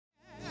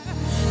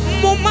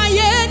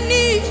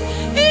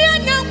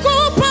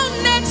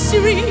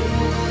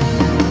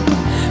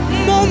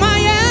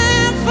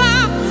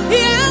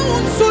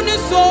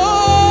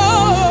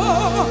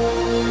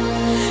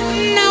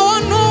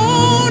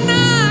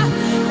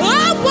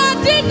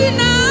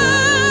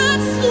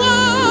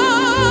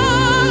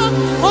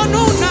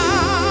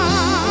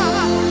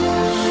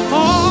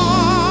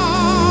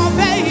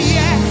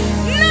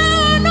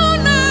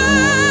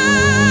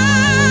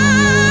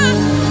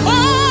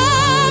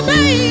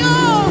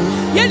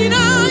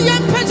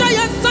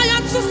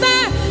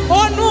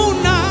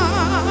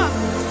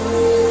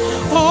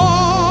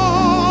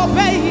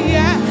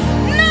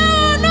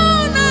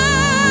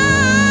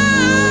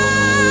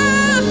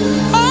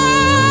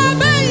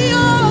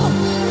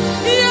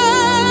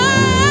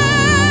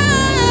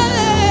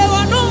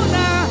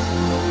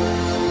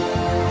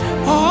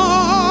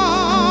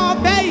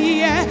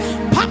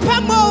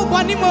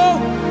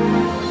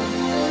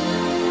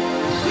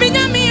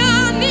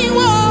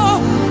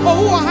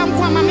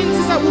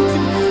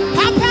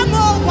Papa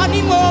mo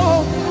wanimo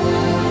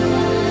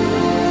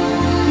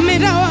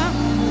Medawa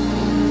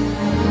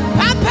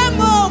Papa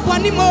mo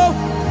wanimo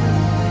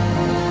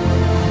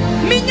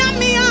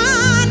Minyamia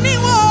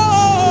niwo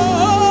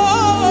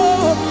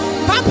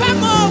Papa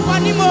mo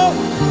wanimo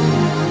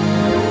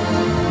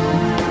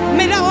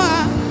Medawa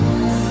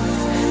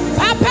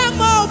Papa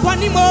mo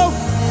wanimo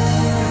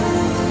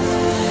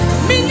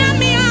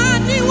Minyamia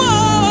niwo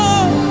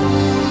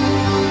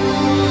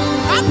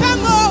Papa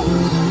mo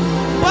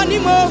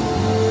wanimo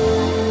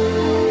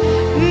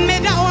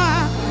Medawa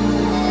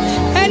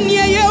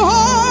Enye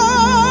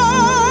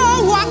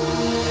Yehowa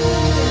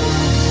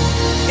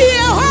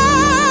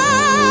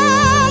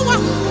Yehowa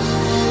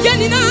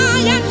Yenina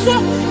Yanso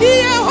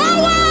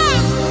Yehowa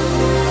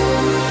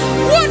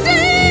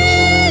Wudi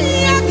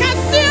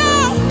Yakasio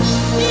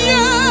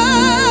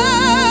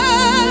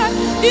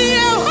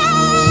Yehowa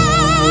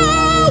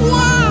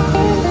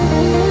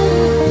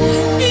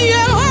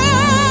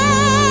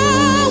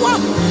Yehowa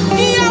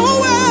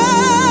Yehowa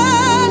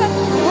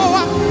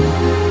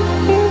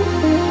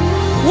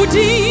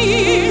Wudi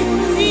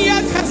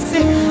Yakase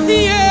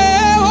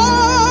Yehowa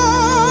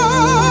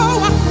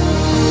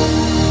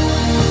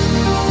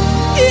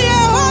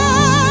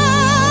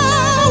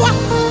Yehowa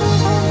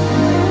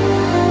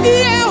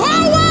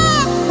Yehowa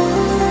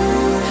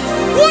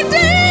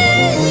Wudi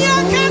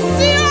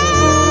Yakase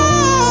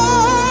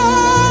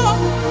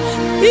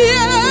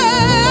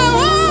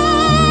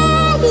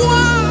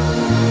Yehowa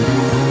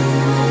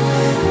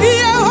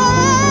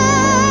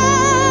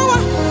Yehowa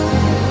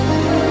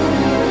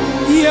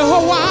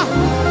Yehowa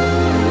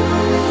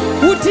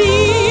Wudi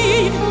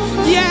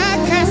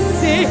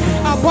Yakase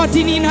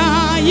Abodinina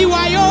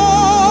Iwayo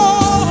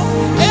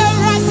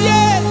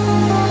Eradie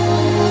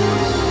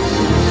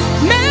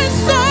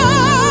Meso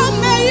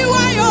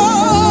Meiwayo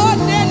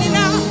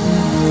Denina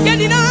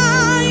Denina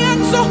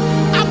Yanso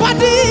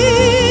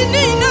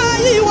Abodinina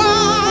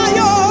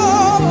Iwayo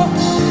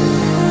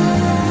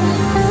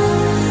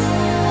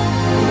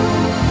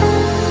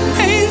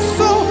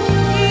Meso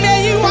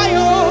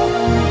Meiwayo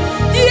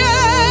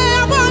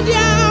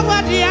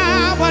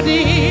Yeah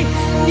Bodi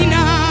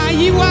Nina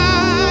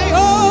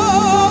Iwayo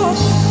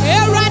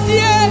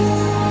Eradie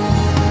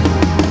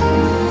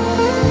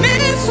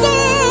Meso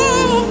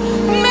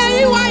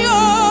Meiwayo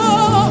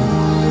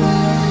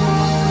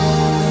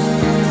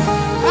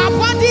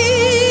Abodi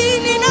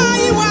Nina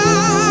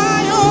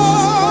Iwayo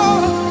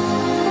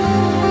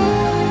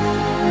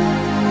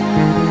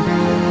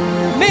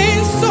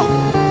Meso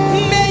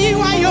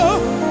Meiwayo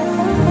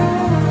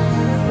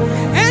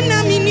Ena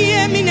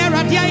minie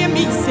mineradia ya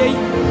mixei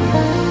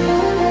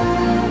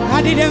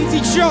I didn't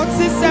fit short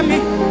sesame.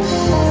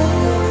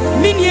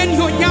 Minion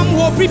yam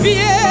wo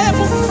prepare.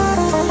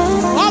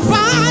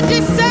 Opa the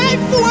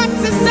safe what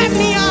to send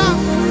me up.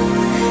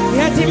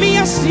 Yet me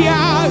a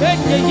shia.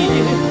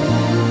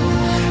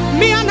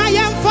 Me and I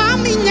am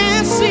family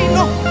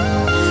Nassino.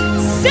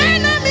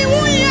 Send me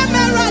we am a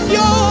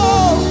radio.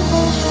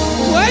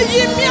 Where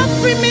you me a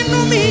free me no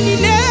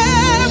meaning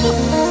name.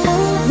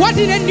 What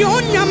did a new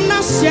yam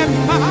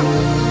Nassema?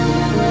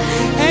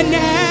 And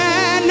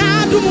then I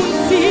do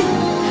see.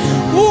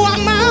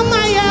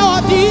 Mama ya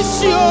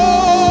odisio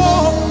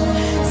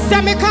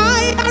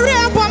Semekai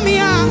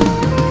arepomia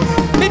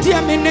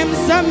Media minem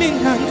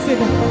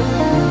seminansida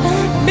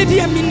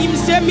Media minim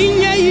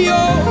seminye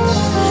yo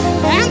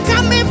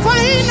Enka me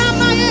faina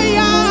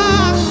maya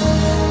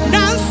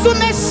Nansu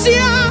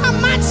mesia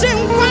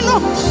machenkwano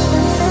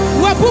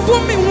Wabubu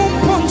mi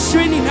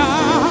wumponshwenina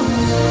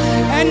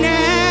Ene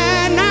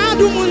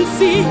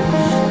nadumunsi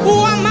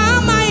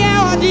Mama ya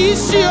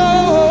odisio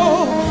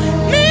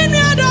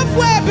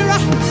Webra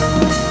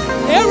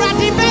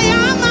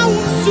Eradibeya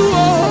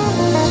Mausuo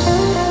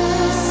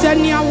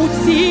Senya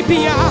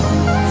Utibia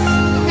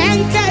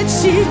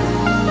Enkechi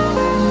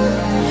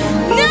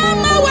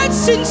Nama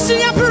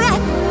Wetsinsia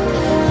Brat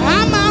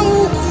Ama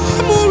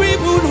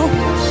Muribuno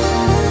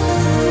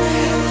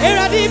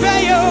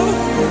Eradibeyo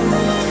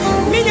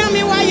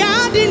Minyami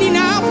Wayadi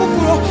Nina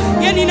Fufuro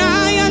Yenina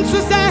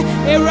Yansuse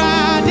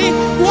Eradi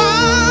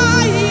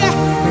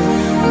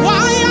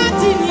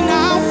Wayadi Nina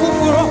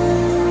Fufuro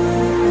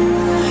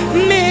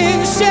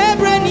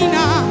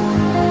Shebrenina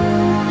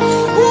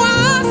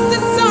was the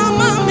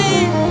summer me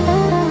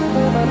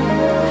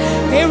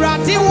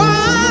Erati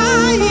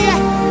why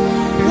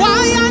I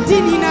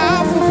didn't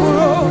enough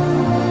for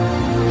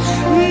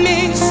me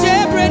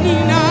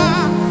Shebrenina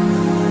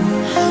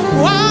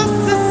was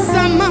the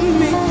summer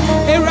me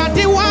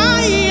Erati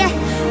why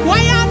I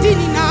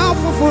didn't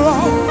enough for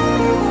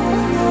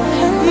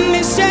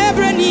me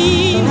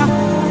Shebrenina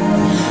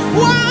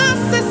was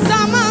the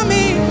summer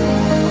me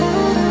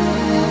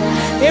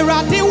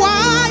Erati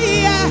why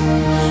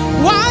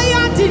I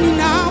didn't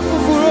enough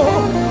for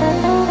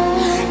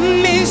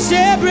me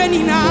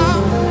Shebrenina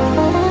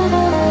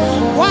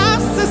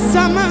was the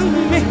summer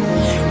me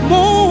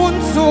moon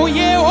so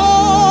ye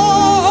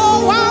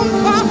oh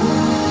wampa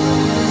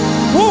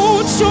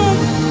uchum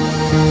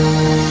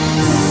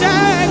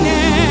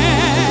sene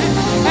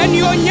and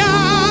your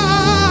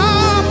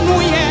nyam no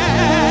ye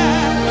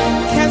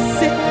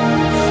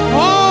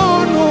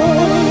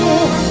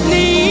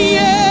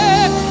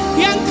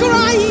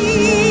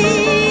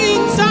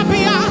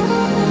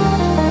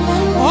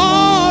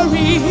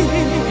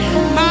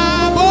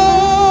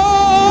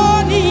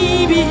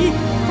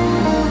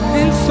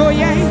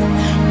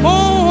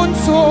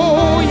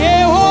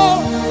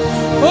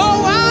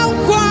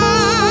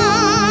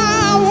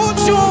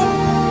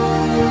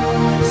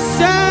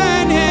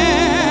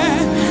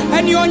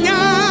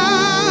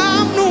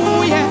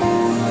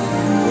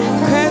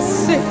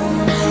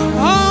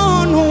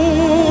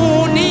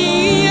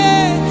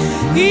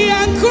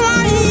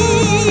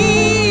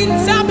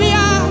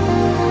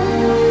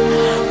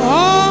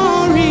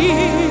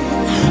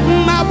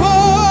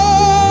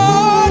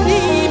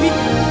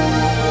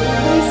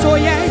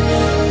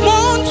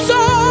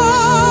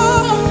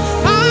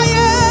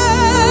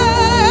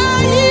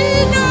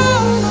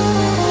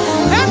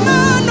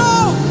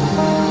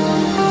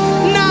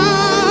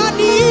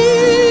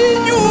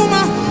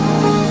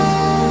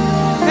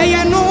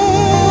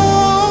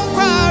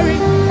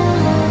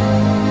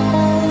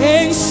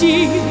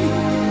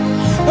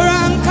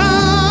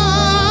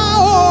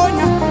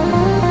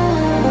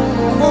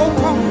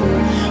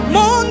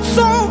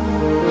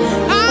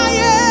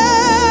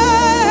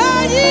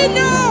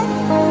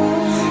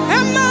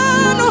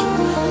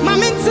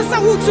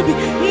to be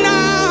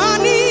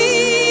Nani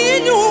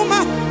Numa.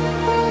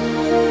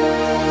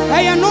 I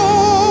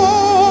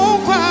know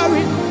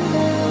quarry.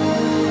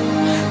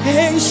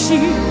 Hey, she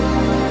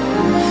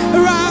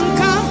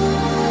Ranka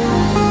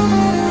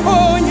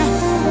Onya.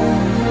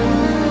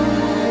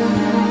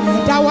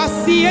 That was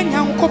seeing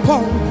young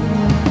couple.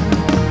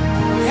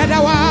 Yeah,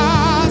 that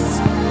was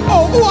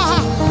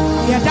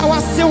yeah, that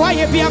was the way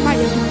you be a man.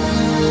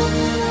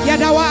 Yeah,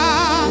 that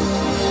was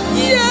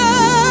yeah,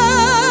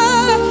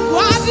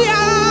 what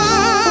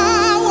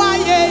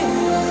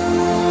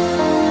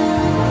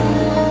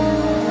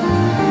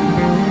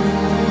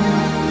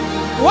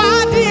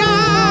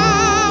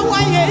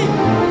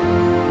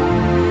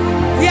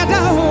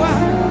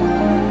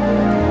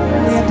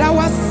that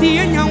was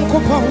seeing young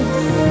couple.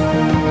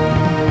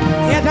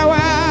 Yeah, that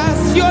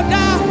was your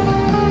dad.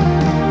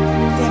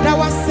 Yeah, that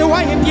was the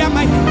way you be a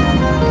man.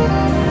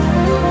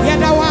 Yeah,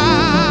 that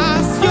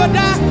was your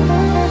dad.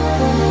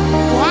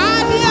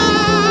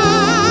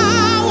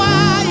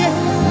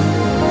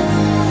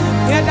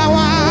 Yeah, that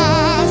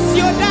was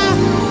your dad.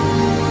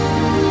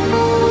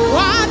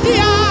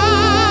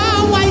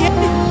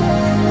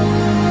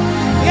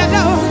 Yeah,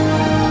 that was.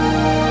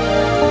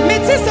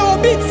 Metis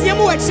obits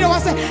yemu eche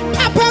was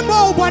papa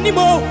mo boni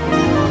mo.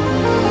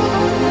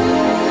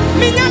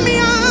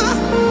 Minyamia.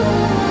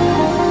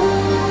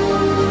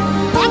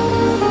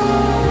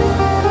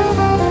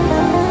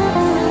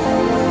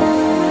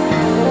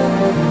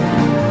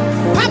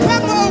 Papa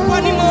mo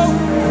boni mo.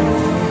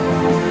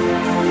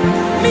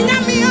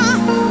 Minyamia.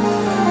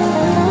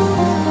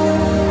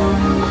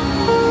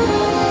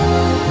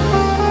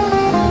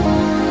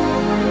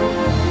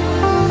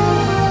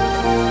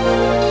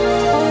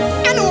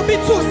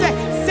 To say,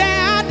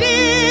 I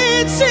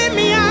did see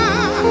me.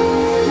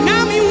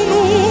 Now me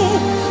unu,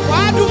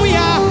 why do we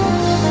are?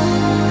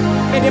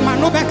 Mede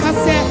mano beka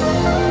say,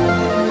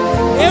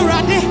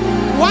 Erade,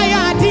 why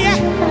are dear?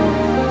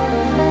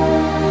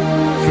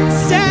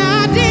 Say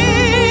I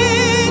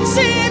did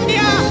see me.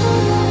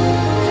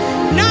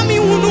 Now me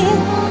unu,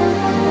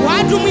 why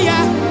do we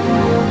are?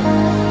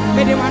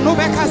 Mede mano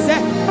beka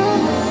say,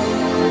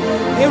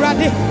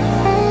 Erade,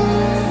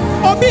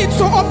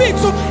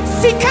 obito.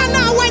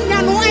 Sikana wanya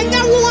no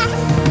anya wa.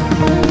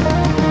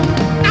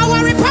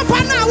 Our papa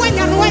na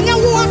wanya no anya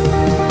wa.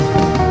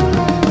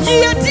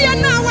 Ye dia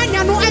na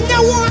wanya no anya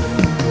wa.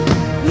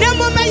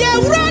 Nemo me ye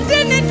wrade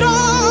ni do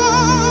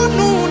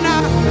no na.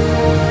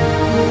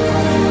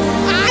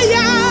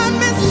 Aya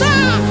me sa.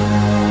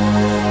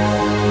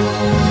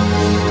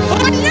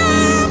 Onya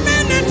me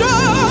ni do.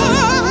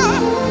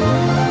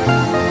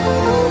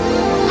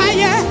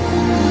 Aya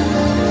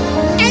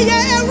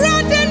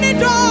wrade ni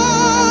do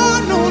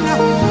no na.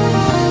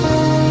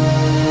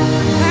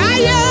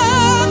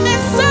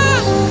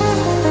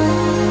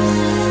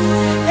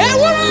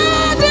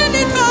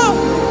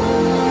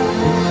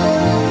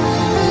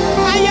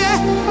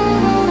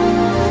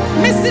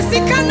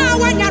 Sikana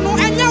wanya no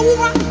anya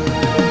wa.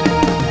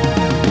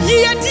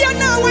 Ye dia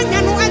na wanya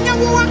no anya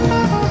wa.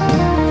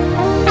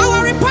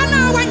 Our pana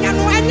wanya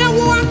no anya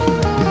wa.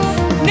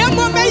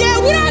 Nemo me ye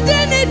wurade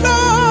ni do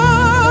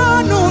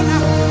no na.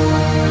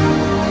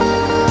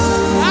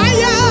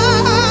 Aya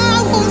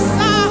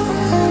usa.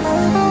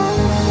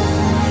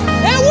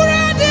 E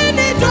wurade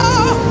ni do.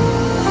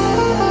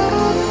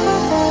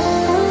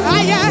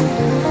 Aya.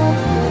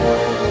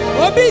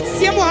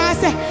 Obitie mo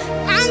ase.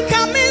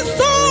 Anka me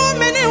so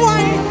many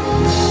why.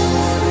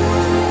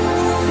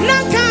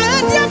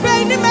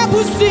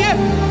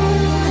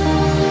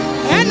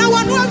 And I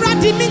want to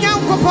write me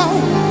young couple.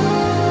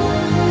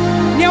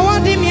 You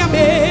want me a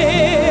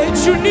bit,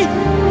 Junie.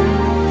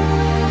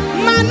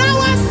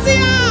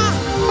 Manawasia.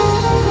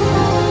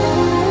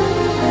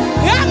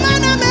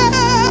 Yamana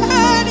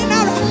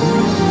Medinara.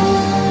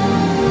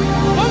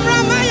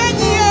 Umramaya,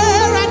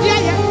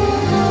 Radia.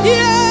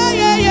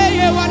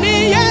 Yeah, one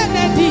year,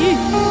 Neddy.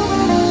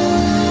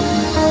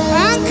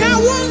 Anka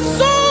won't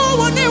so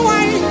one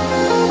way.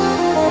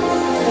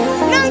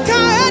 Nanka.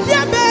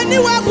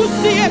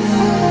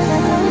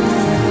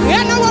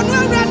 And I want to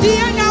ready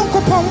and now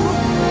coupon.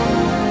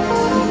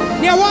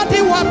 Near what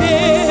they were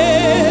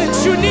big,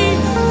 Junie.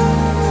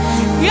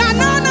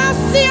 Yanana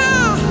Sia,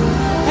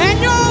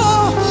 and yo,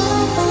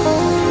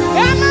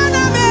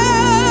 Yamana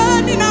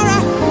Medinara.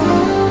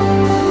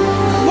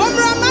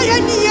 Momra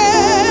Mayania,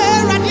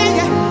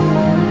 Radia.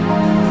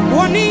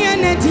 One year,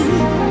 Neddy.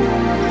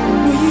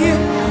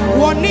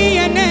 One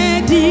year,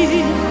 Neddy.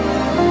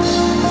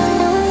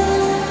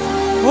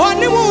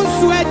 One won't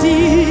sweaty.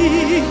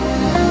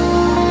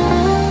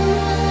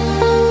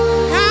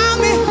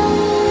 Amen.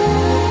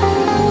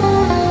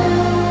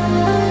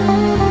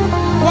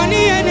 One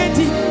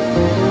energy.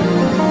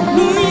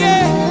 New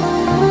year.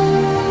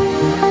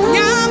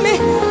 Yame.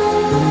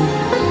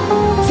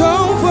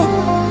 Tova.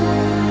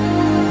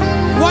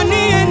 One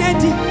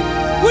energy.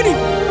 Woody.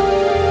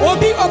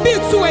 Obi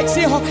to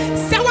exhale.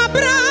 Sawa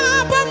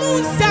braba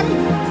munsem.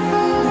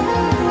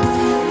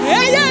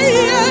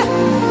 Yeah.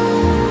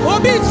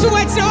 Obi to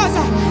exhale.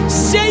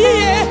 Say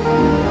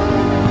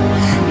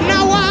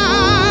now.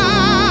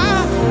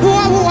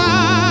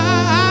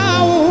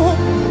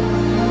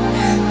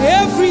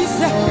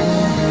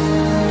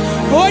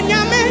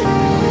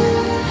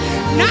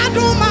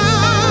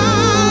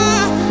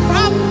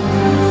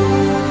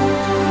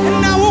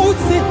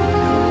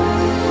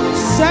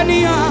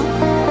 Sania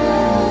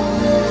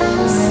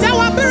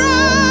Sawabra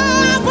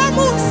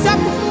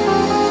Bamusam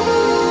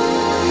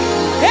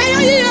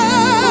Eya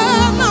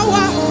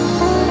Mawa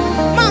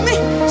Mami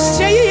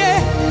Sheye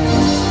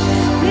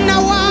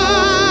Nawa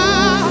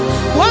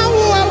Wow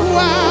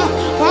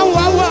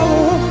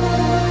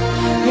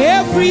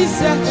every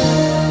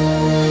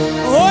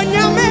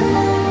Onyame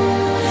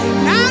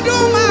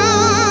Nadoma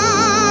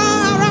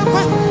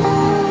Rapa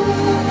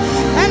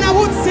and I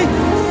would say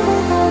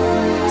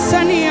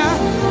Sania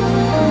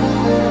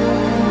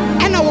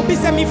and I will be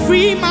semi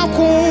free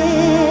Mako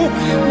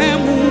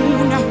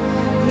Memuna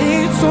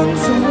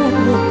Nitsonso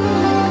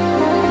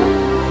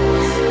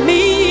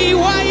Ni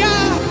Waya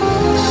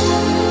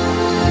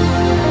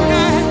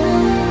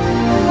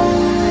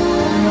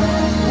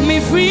Me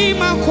free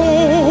Mako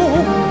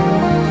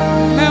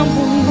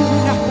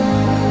Memuna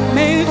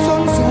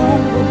Nitsonso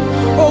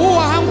Oh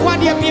I'm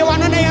quite happy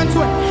one and I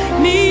answer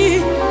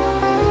me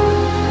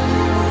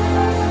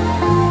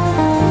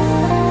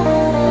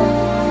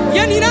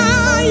Yanira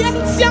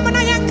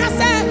Yansiamana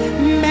Yankase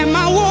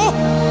Memawo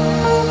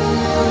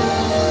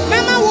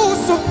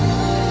so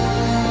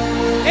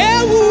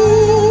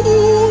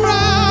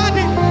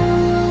Ewurade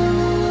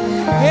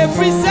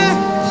every say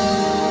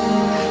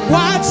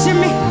watch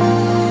me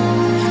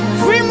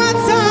free my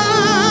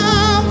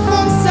time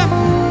from some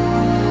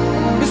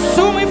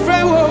so me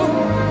friend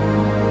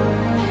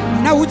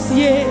now it's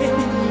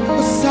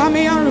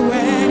Osami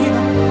Arwani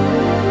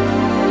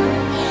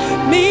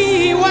me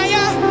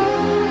waya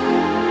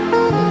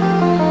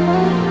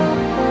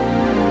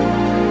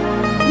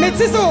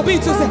Metis obi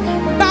to say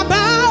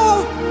Baba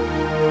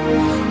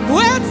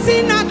what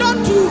sin I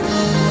don't do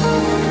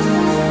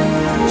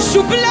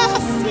should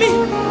bless me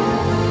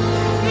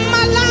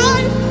my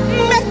life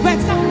make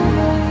better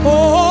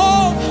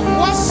oh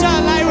what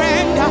shall I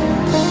render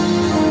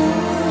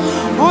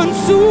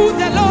unto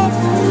the Lord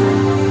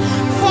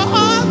for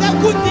all the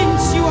good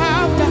things you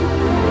have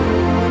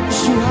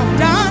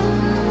done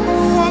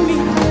for me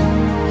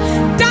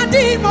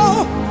Daddy mo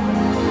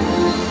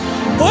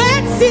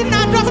what sin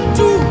I don't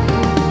do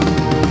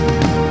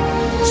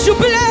should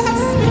bless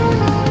me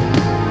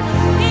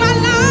my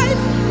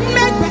life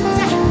make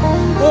better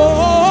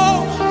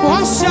oh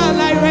what shall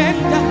I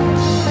render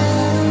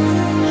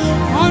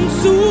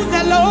unto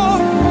the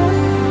Lord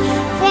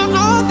for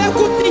all the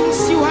good things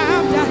you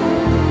have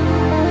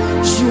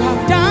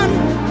done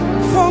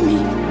for me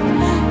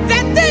the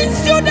things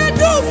you don't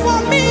do for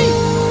me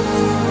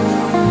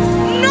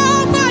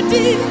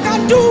nobody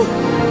can do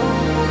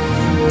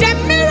the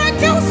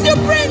miracles you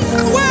bring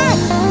away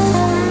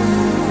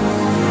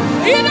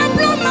it don't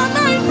blow my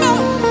mind no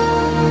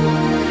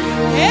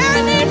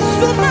and it's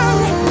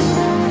tomorrow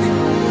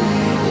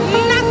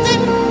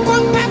nothing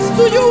compares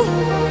to you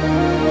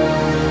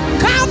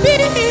Kabi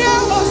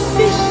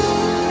Osi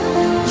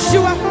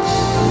you are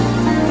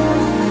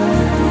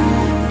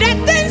the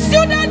things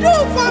you don't do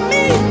for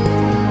me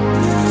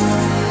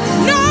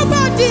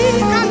nobody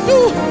can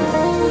do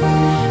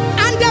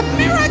and the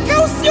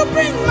miracles you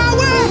bring my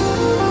way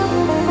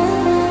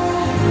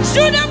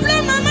should have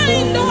blown my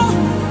mind no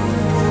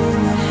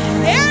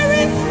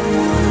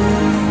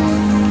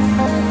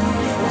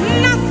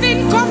nothing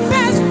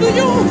compares to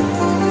you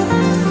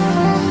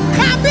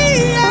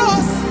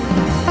Cabillos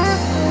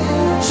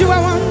you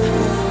are one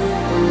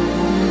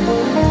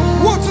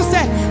what to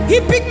say he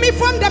picked me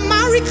from the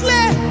miry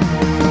clay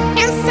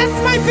and sets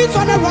my feet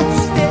on a rock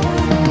to stay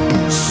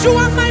you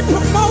are my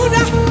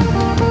promoter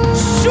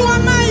you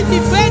are my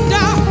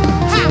defender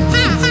ha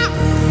ha ha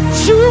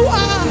you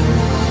are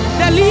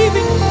the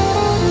living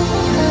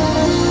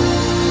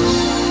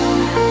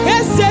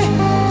yes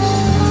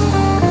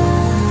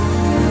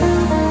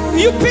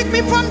you pick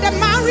me from the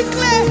miry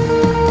clay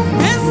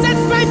and set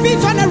my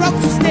feet on a rock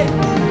to stay.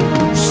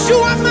 You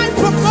are my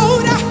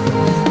promoter.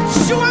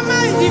 You are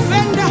my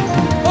defender.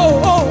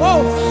 Oh, oh,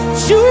 oh.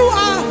 You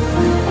are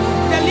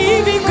the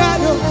living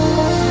God.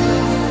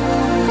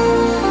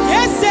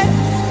 Yes,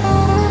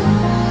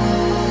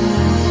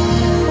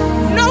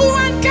 no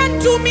one can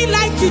do me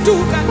like you do,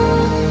 God.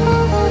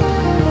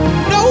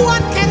 No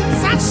one can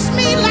touch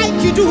me like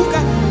you do,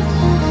 God.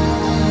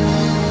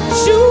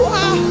 You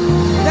are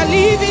the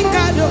living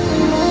God.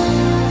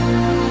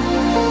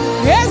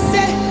 Yes,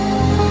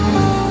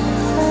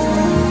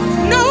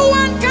 no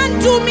one can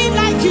do me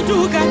like you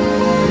do, God.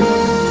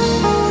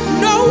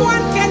 No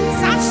one can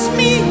touch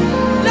me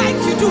like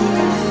you do,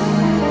 God.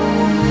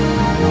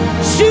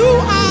 You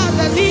are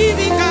the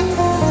living God.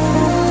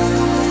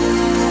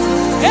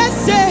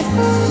 Yes,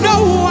 no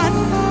one.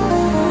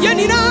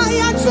 Yanina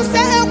yansu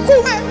se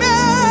ekueme.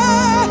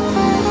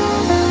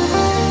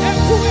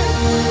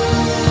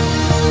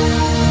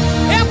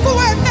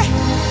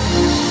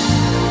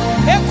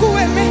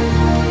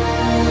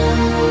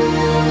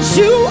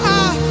 You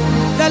are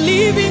the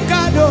living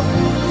God.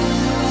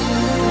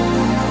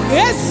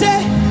 Yes,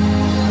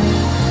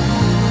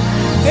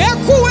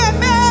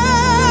 ekueme,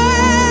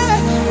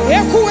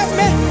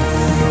 ekueme,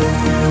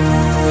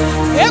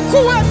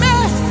 ekueme,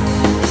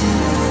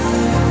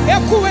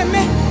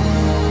 ekueme.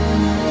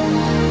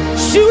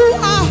 You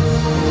are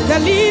the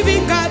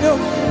living God.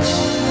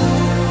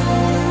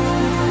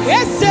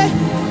 Yes, sir.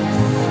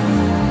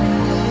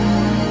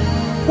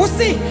 We'll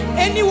see.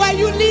 Anywhere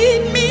you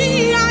lead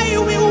me, I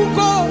will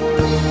go.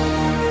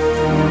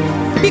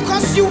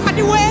 Because you are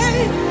the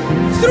way,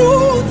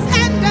 truth,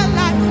 and the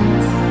light.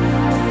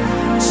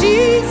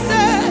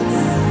 Jesus,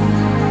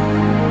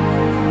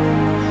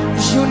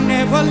 you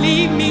never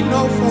leave me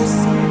nor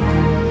forsake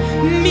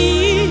me.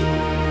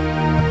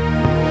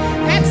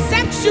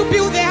 Except you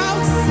build the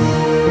house,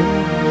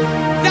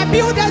 the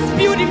builders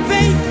build in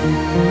vain.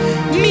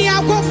 Me,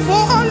 I go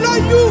follow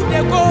you,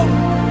 they go.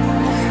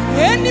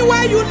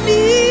 Anywhere you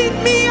lead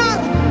me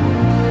out,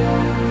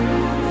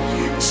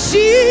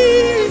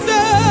 Jesus,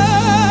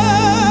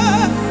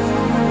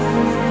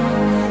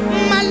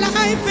 my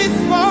life is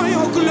for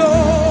your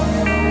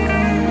glory,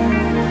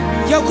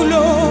 your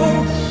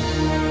glory.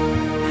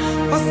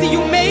 Oh, see,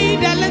 you made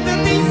the little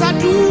things I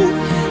do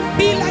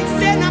be like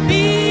saying a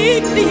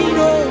big deal.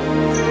 Oh,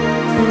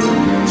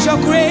 your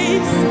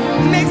grace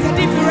makes a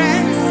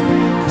difference.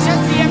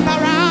 Just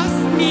embarrass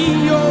me,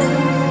 oh,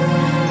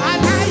 I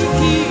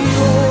like it,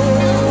 oh.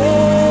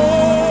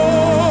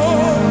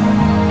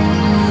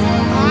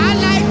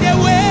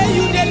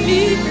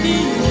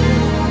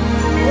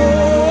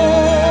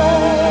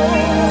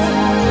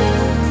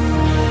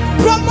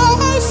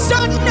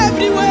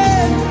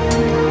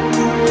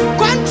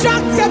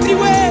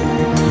 Everywhere,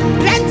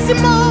 plenty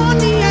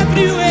money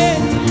everywhere,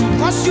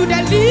 cause you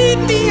that lead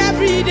me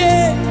every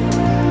day.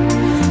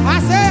 I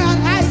say I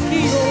like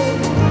you,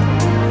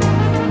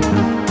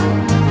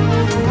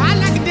 I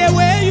like the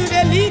way you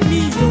that lead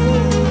me,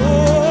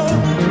 oh.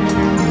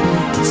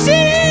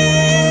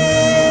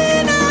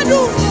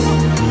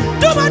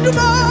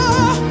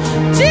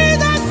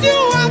 Jesus, you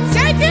are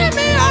taking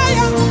me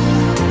higher.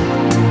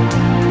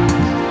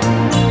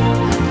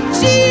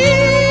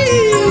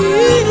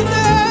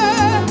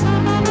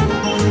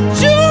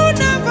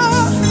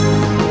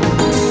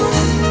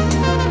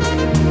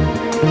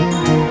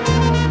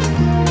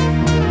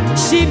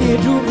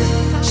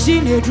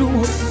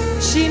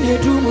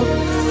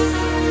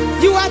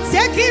 You are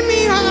taking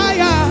me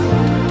higher.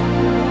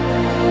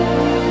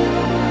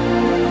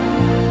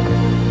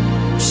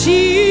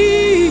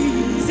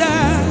 Jesus,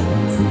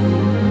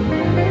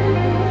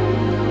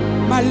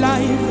 my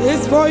life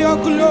is for your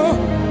glory.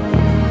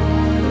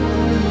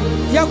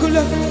 Your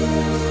glory.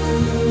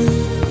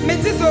 May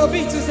this all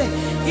be to say,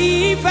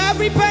 if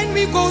every pain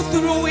we go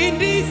through in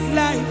this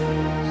life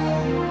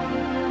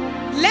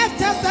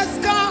left us a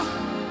scar,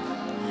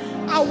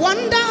 I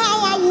wonder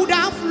how I would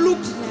have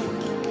looked like.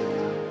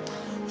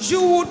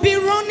 You would be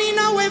running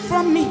away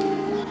from me,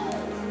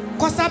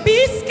 cause I'd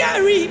be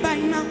scary by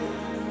now.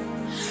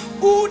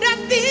 All the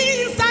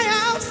things I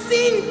have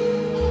seen,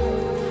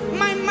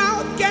 my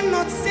mouth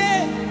cannot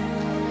say,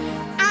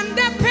 and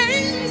the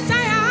pains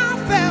I have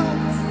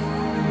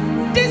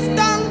felt, this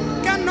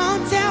tongue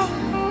cannot tell.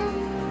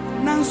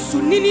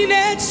 Nansu nini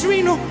ne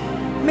trino,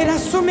 mera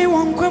so me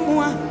wankwe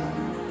mua.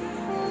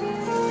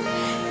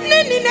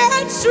 Nini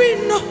ne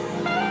trino.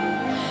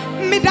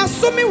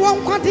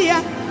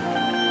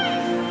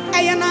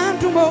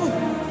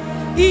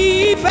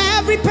 If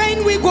every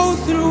pain we go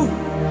through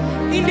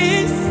in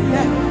this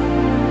life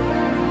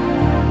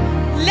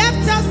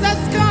left us a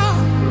scar,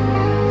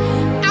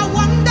 I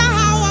wonder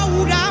how I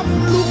would have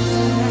looked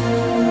like.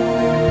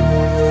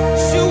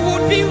 You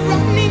would be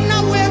running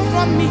away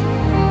from me,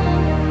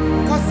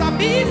 cause I'd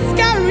be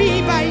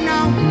scary by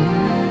now.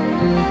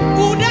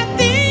 All the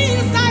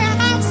things I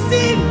have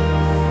seen,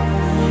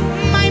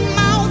 my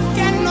mouth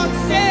cannot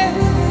say,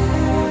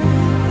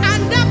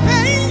 and the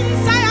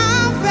pains I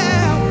have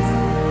felt,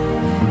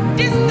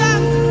 this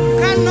tongue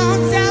cannot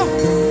tell.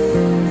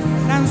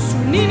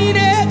 Nini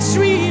de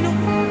trino,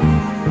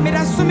 me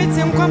da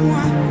sumitim kwa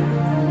mwa.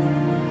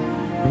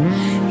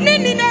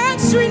 Nini de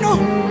trino,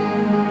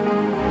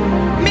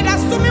 me da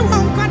sumi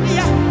wa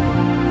dia.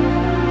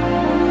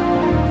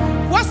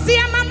 Wasi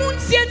ama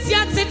munti eti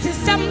atete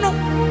samno.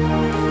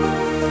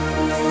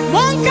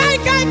 Mon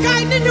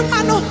kai nini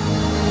mano.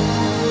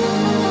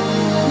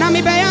 Na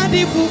mi beya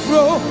di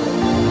fufro.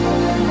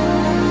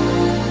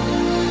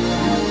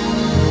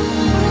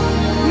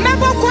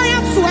 Mebo kwa ya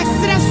tu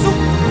esreso.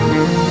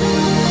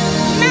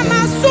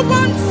 Mema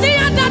subon si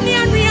adani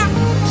ania.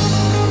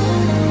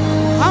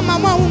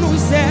 Amama unu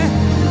se.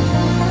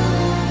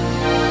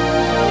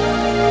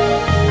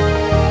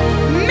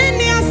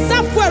 Mini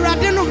asafu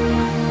eradeno.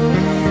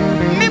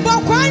 Mebo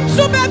kwa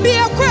ntu bebi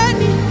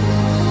ekweni.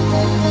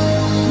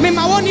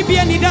 Mema woni bi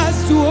eni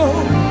dasuo.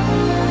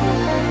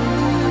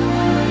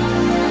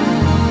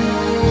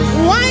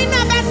 Why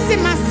na besi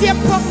masie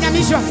pop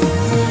nyamisho.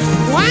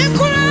 Why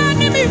kura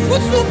ni mi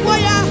futu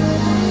boya.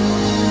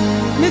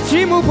 Mi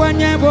trimu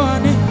bonye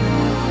boni.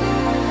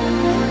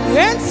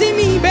 Enti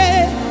mi be.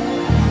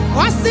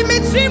 Wasi mi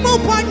trimu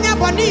bonye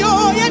boni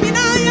yo. Yedi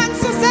na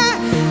yansu se.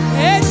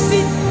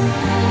 Enti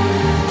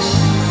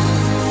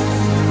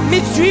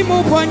mi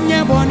trimu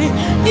bonye boni.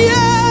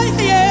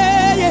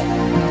 Yeah.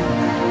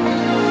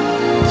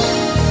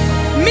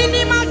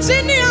 Mini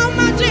majini o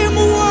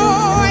majimu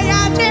o.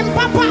 Ya jim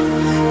papa.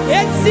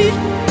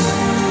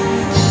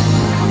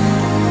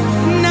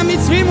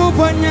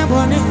 ponya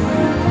bone.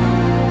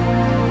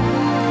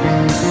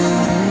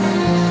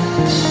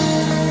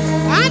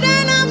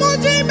 Adana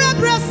Odehyieba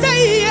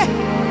Priscilla.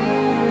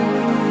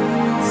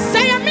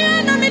 Say me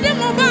na me de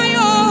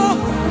mobile.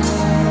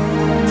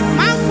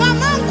 Man fa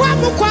man kwa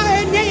mukwa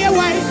enye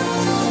wai.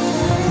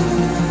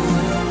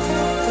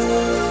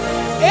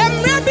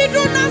 Emre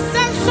biduna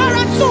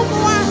sensora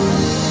tumwa.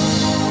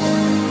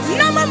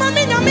 Na mama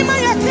mi nyame ma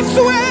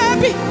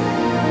yakitsuebi.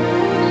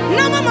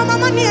 Na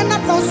mama ni na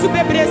posu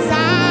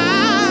bebresa.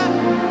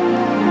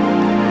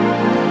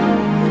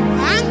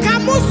 Anka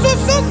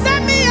mususu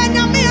semi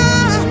nyame a.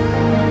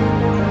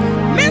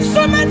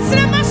 Meso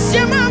metre ma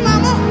shema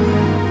mama.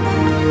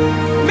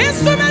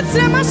 Meso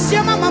metre ma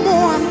shema mama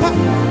ampa.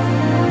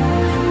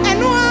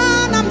 Eno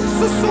ana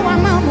mususu wa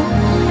mama.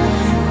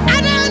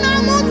 Ada na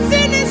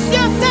mutini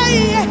sia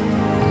sei.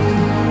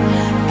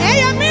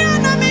 Eya mi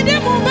ana me de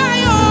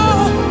mubayo.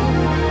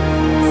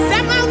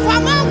 Sema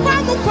fama kwa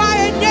mukwa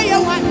enye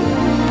yewa.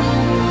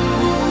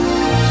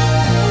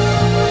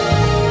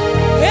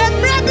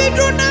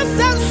 Biduna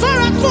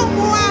sensora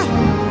tumwa.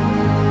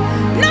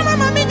 Na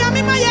mama mi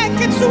nyame ma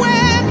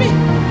yakitsuebi.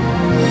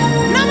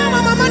 Na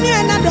mama ni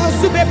na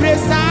dosu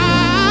bebresa.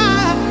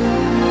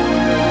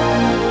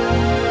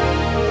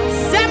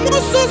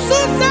 Semususu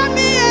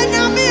sami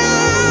nyame a.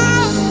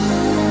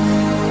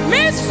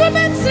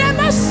 Mesumetre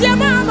ma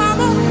shema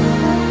mama.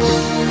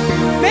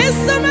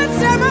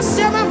 Mesumetre ma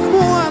shema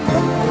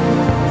mama.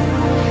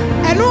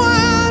 Eno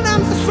ana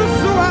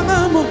susu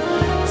mama.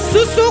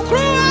 Susu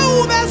krua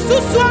ube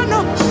susu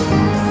ano.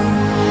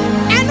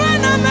 Eno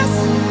ana mas.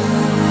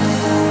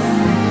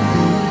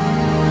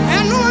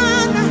 Eno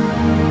ana.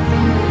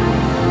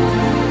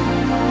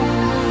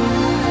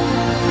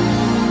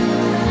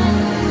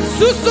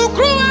 Susu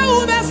krua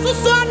ube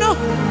susu ano.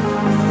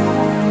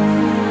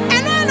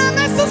 Eno ana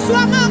mas susu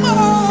amamo.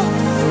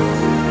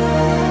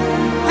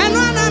 Eno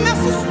ana mas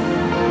susu.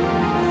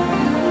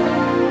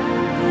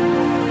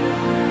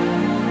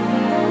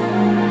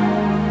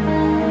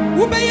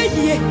 Ube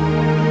ye.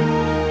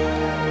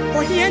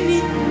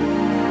 Ohieni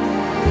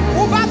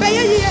Uba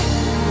beye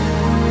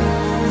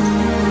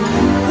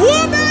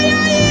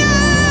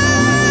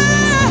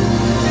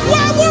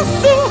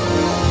Wawusu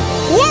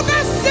Uba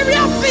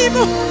Syria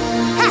fibu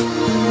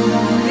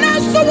Na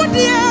so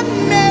wodi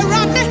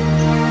merade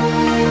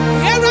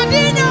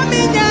Erade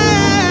nyaminya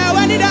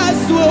Wanida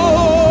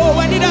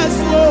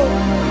so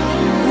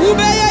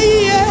Ube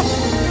ye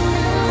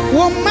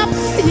Woma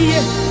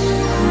beye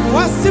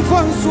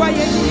Wasifon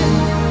swaye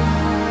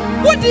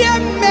Wodi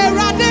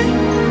merade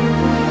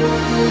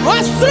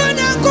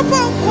Osrona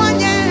kupon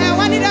kwanye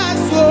wanida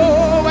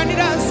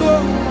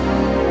so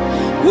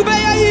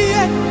Ubaya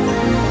ye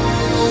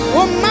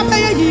O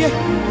mabaya ye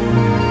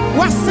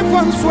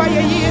Wasipon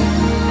swaye ye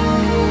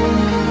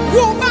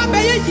Wo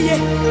babaya ye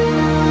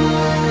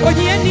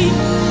Onyeni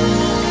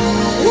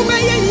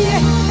Ubaya ye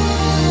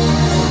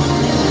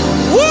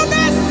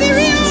Ube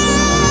Syria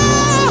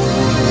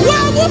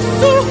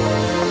Wawusu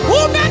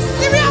Ube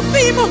Syria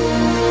fimo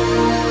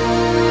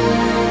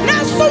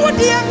So what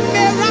the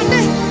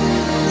merade,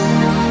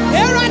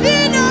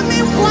 eradina mi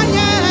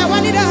kwanya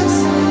wanidas.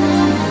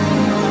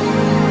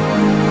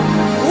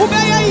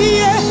 Ubeya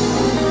ye,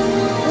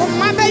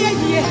 umabeya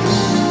ye,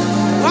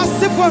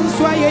 wasifon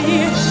swaye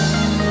ye.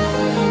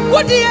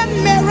 What the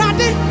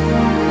merade,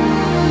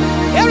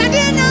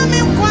 eradina mi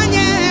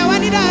kwanya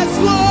wanidas.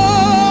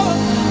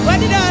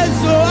 Wanidas,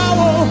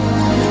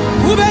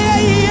 ubeya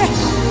ye.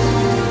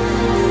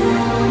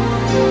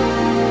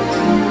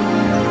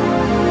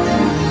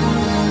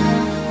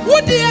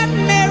 Dear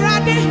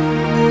Merade,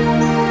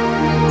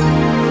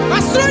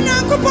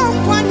 Astronia Coupon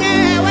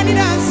Quanye, when it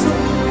does so.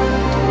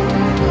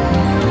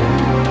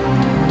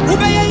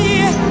 Ubaya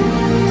ye.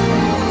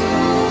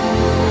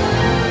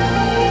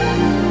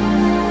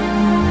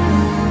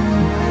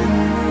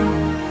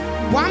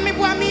 Wami,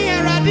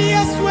 Erade.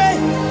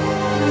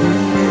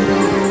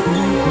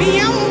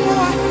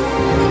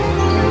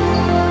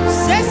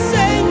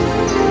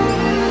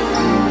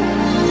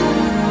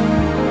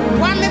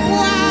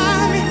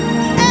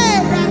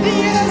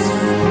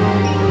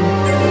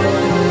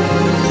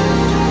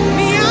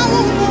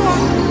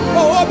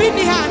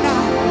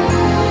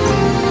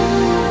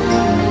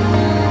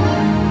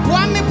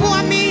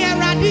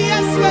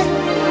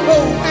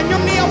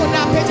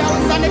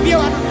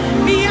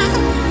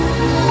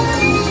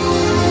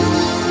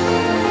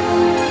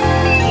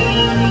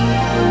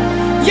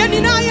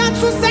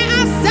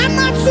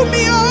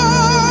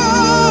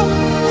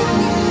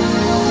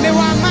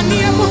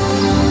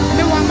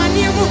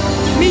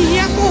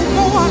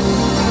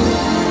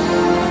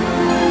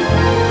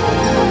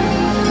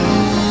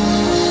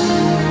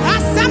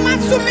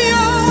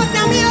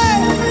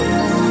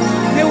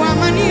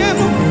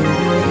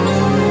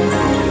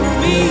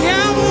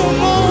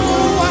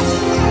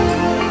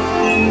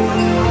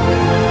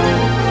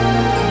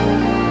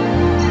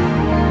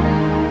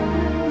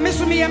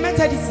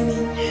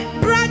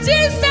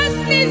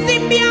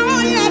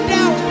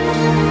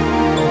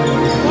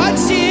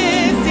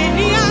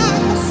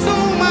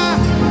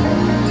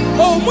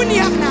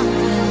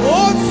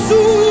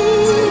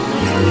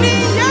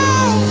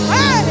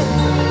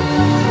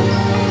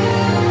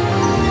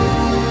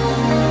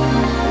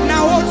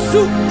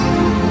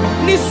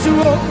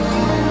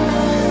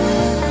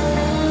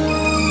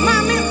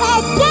 Mami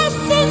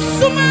obosun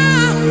suma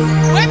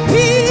we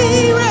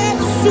pire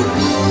su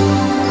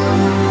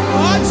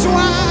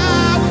Ojwa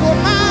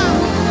koma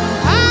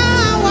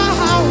awa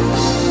hao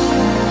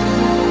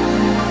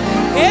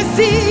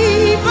Esi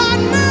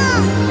bana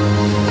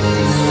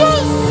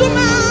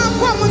susuma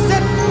kwa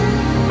muset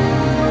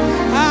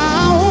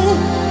Au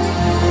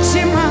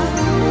chima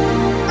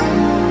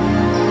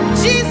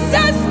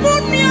Jesus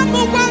munia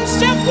mugwan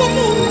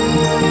shefumu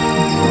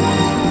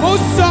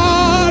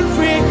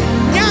Musolfri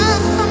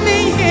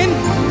nyamihin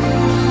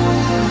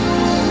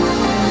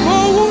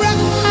Mura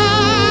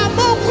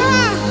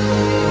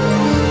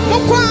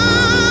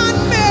mukwan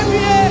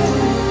merie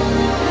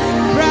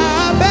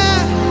Brabe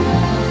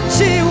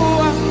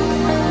chiwa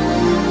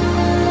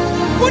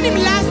Unim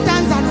last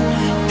stanza no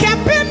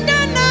Kepim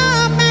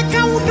dana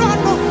meka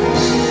udono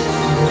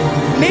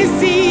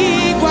Mesi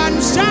gwan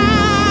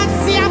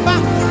siaba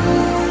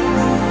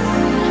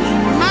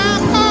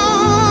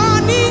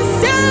Mahoni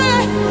se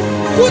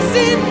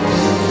Kusin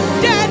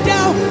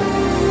dedo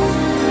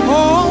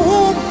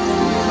Oh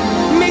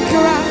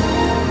Mikra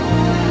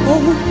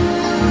Oh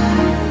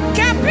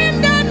Kepim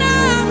dana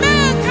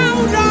meka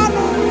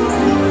udono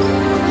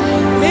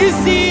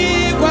Mesi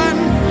gwan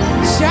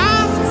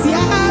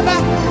siaba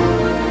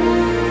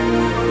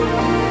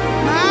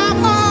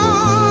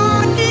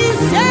Mahoni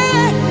se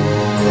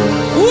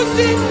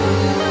Kusin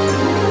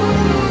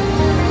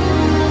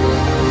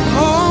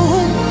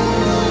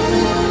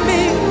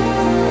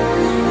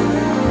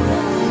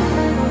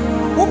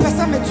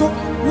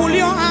Will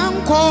your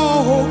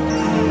anchor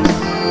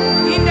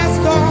in the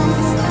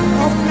storms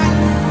of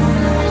night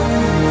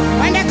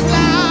when the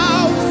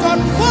clouds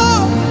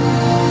unfold,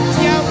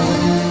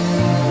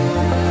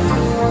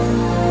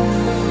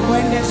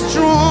 when the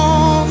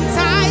strong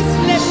tides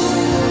lift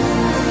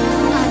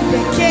and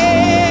the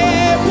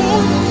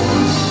cable,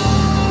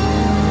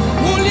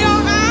 will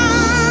your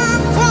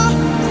anchor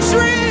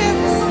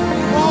drift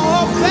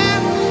of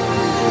them?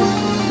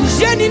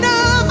 Jenina,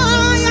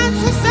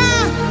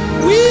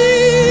 we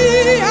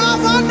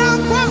have an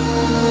anchor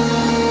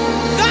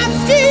that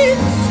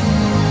gives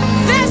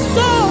the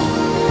soul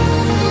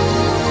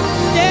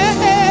the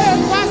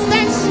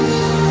fastest.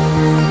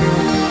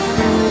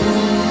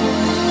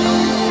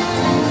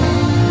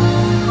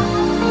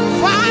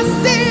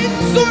 Fasting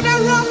to the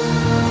rock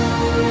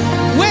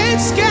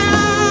which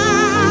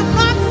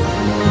cannot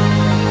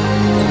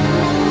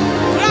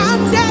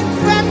grounded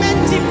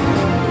fermenting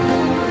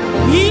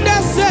in the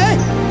sea.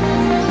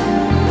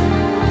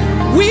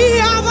 We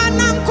have an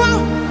anchor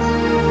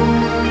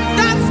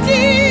that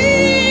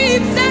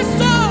keeps us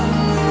soul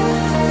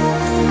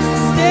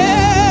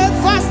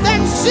steadfast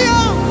and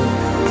sure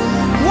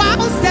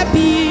whilst the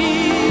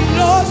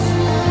billows.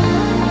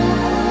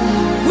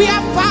 We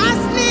are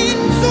fastening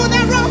to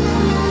the rock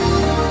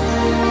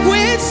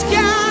which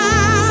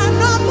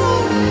cannot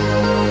move,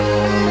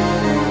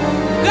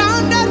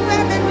 grounded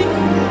firmly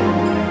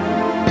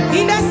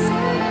in the sea.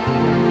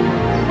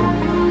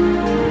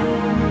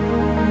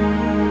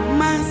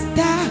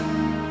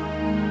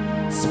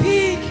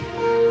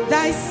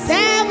 Thy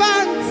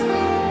servant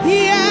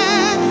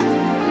here,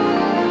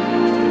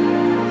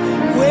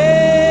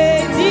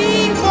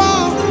 waiting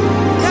for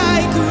thy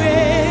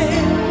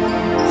gracious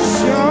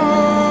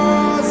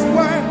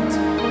word,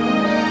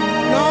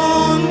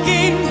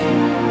 longing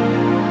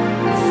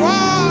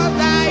for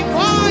thy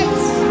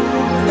voice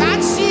that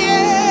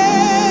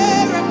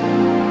cheereth.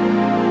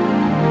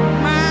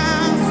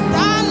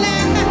 Master,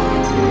 let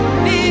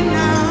me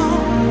now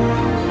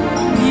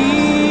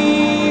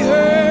be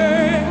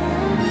heard.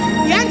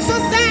 So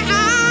say I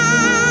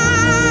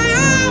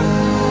am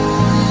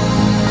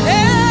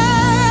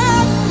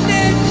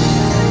listening,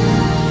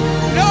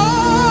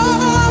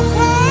 Lord,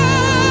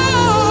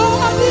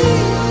 for thee.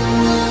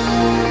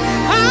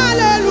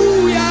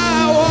 Hallelujah,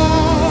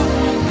 what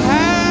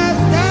has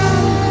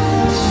done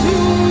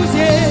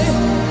today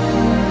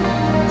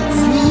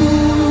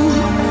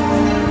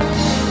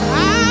I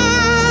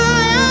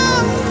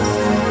am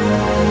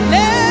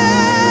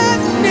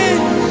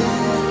listening,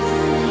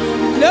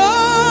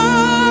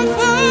 Lord,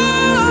 for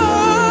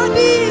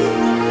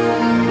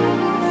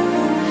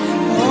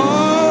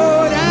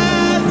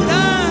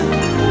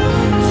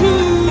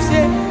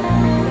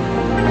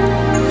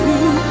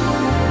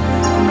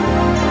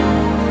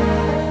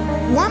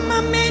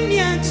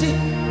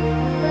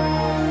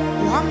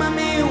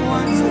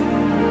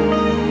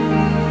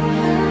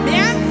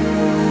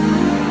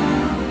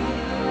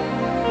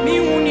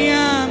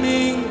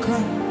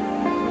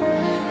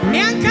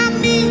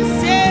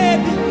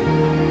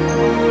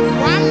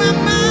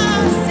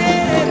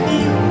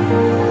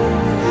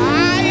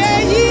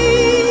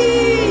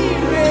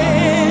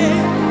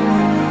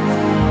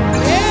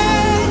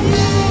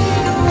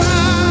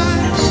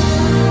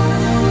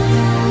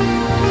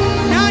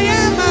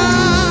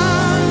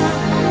Agyemang,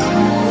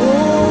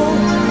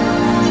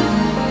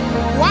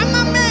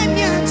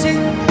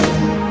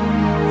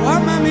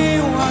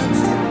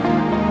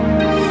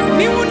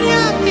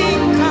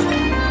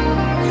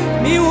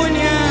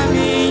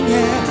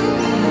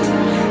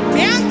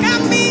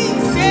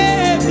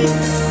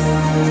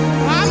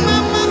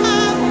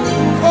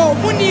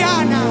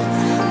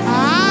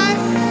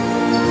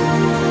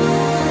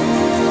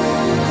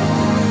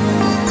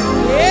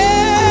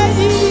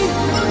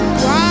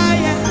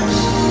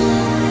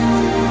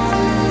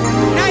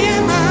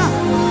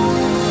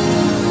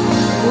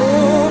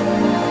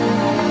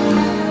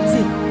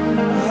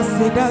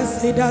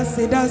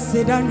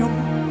 no.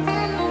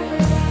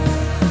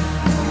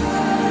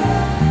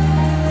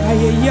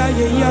 Ay,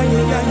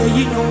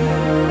 no.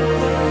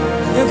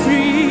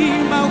 Every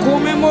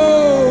Macomemo,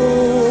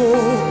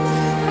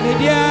 the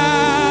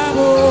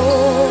diabo,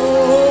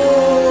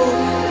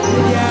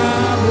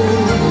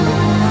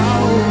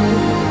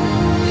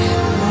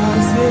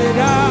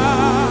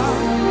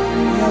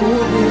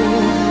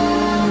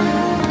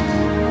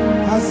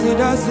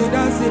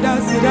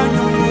 Aseda,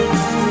 no.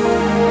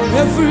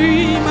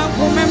 Every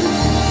Macomem,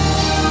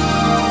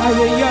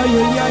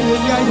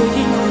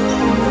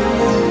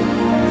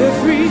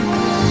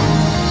 every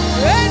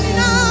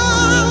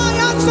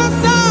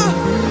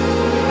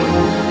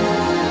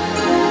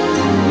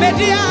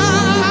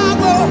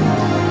Mediabo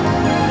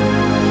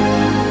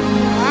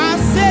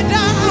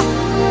Aseda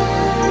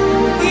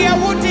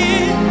Yawudi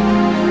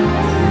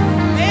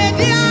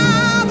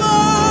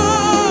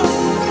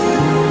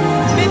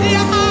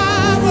Mediabo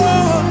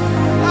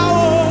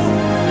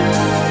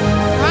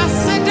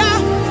Aseda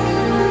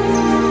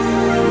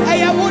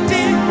Yawudi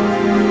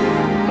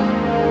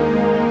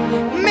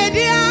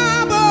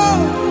Mediabo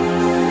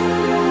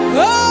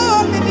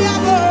oh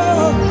Mediabo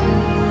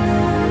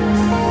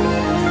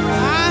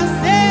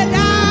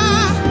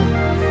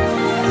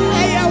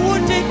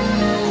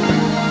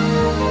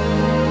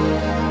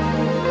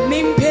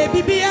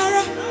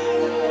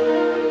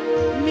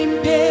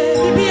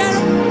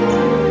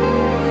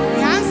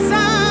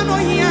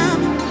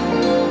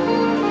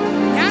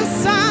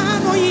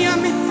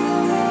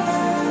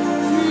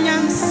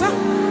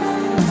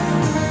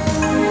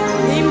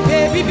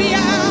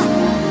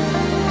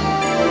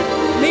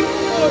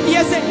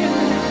yes,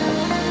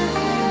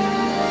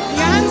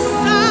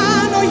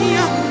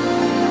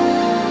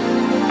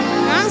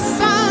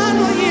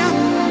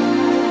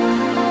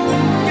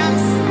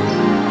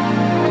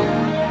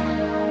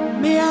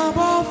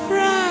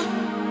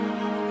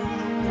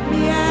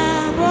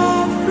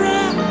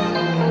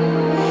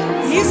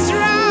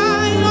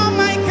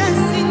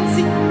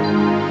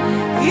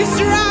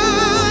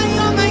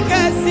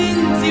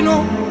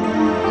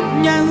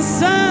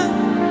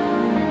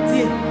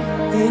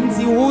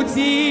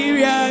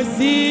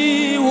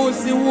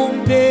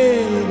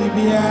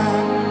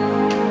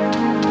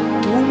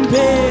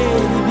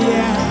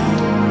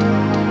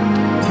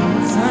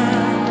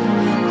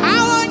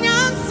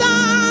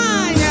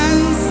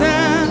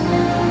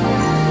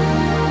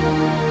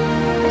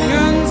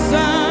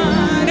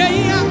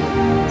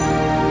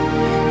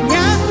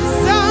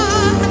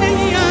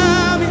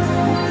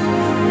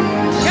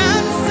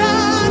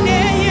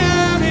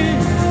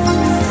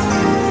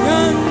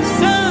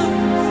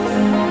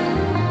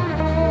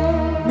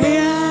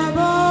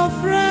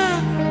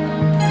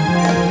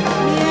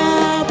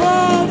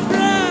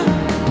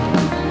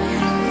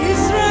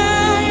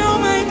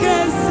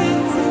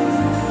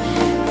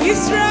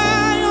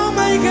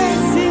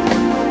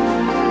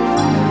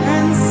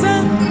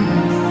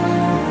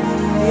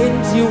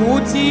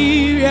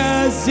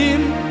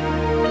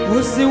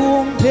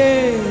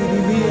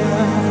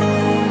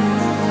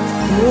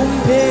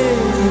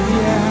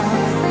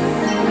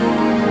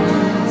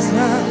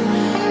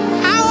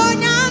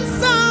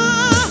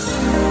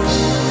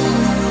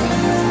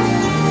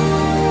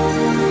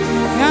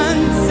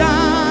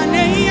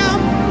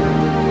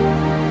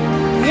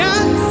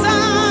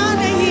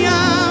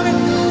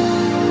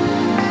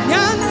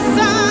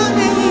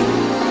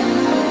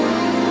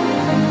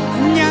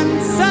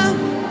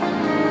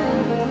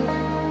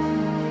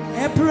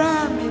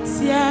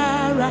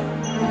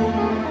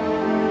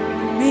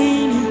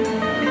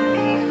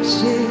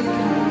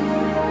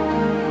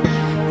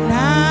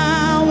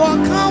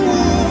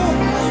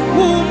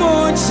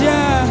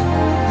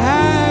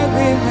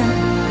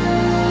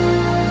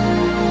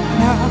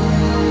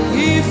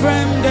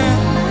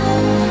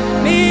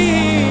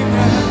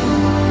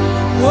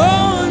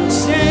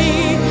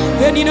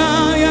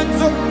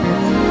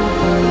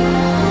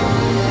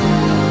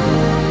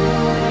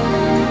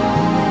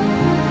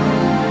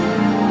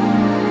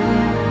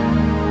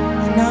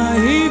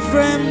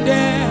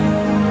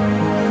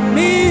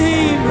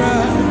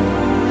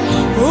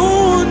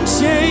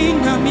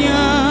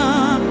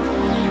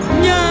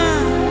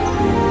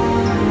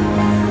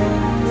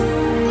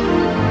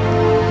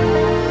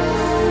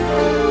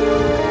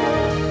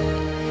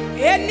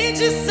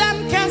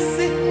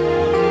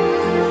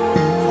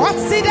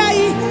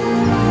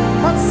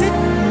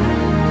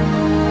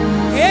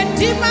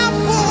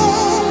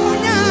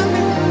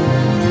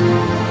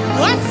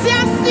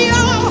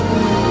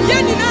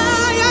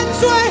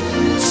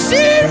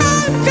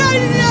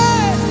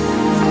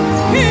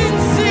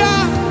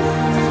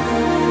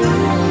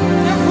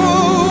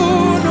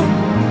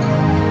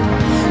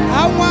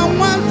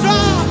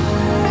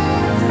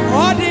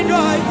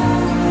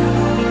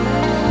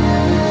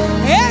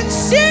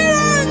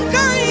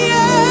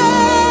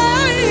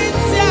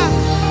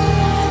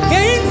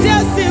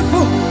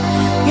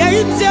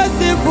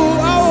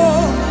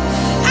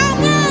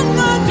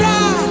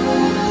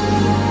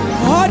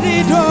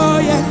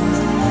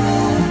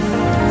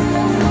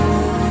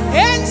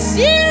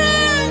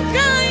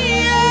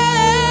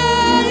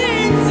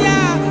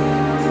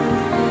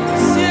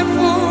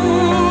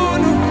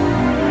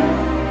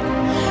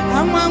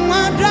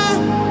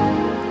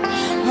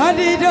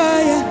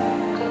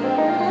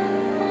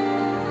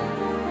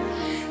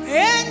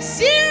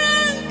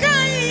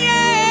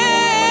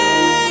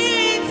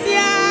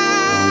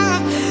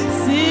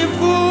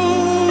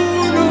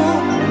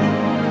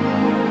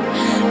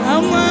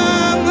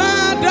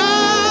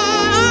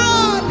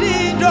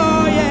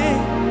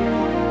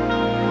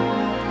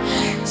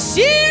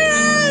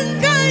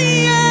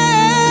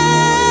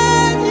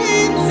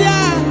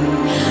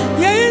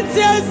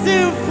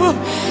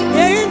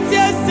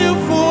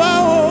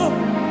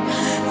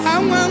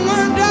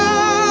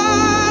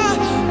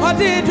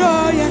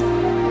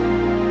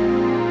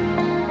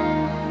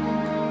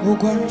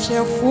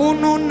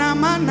 Ugwanchefuno na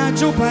mana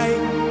jubai,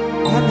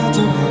 mana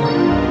jubai.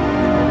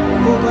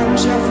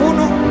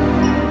 Ugwanchefuno,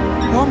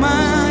 oma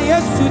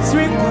Yesu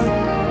trinko,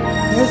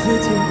 Yesu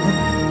trinko.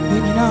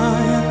 Benina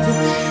yanto,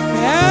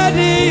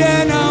 edi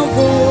ena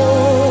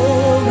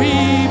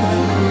voriba,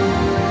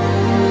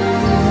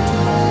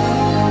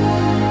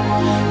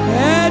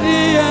 edi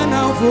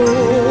ena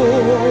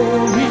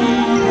voriba.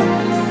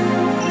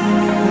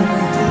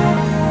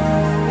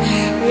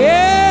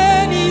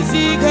 Eni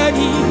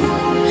zigani.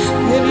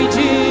 Any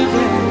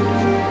Jesus,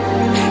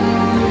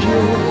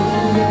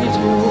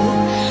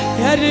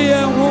 any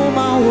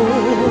woman,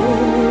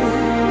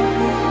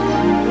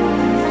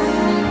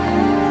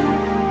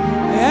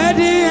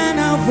 any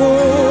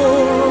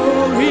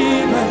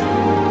river,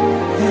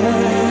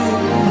 any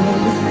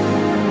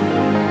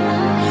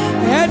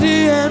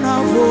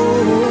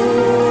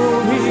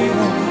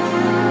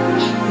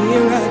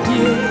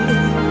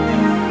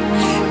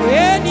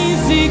any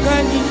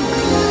zigani,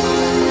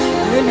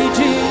 any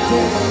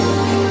Jesus.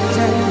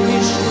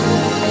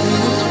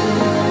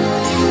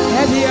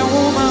 Every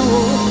woman,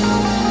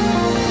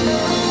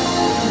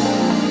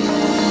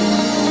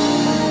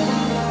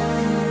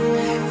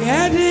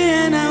 every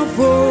and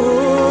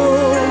a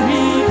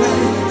river,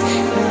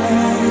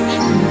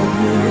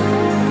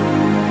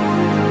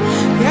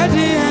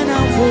 every and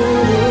a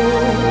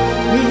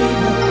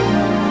river,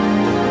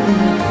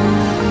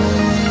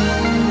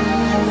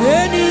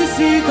 any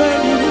secret,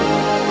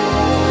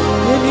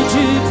 any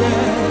Jesus,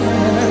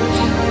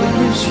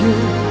 any you.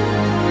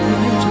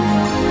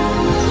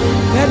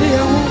 Every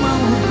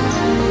woman,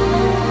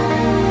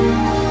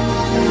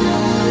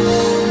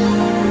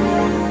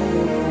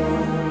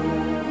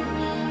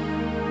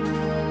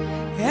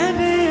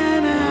 every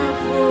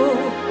animal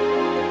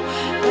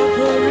of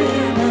a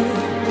river,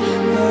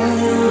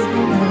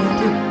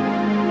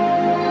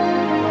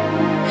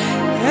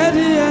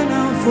 every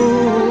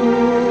animal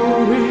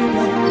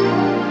river,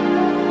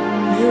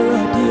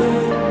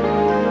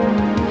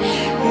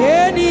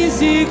 any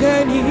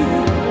zigani,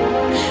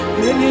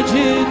 any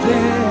jita.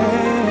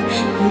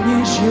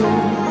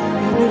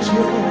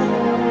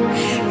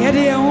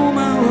 Yadi uma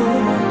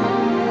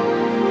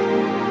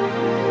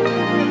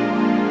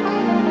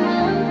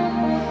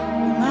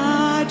ma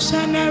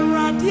chana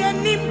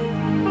radianim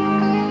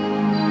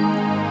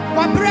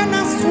wa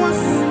brana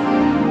swas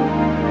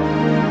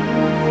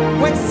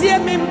what see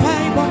me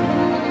mpaibo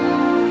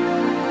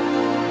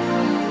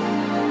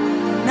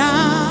na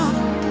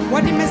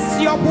what the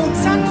messy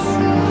obutan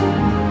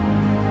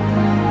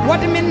what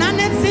the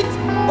menanet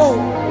oh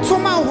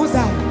tuma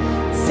huza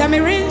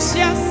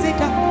Samirinshia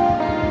Sika.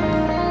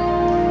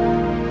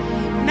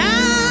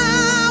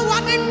 Now,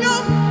 what do you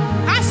know?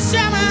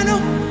 Agyemang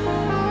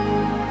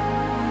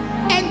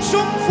and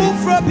Jumfu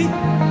Frobi.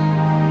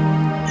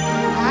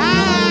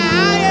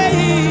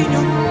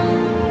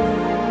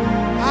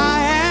 I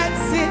had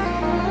seen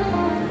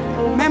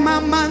Mema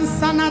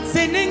Mansana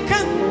Seninka.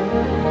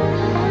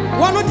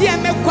 One of the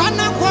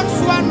Americana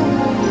Quatswano.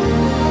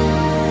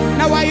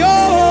 Now I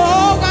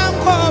owe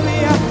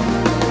Ankoria.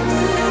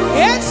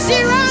 It's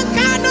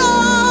Shirankano.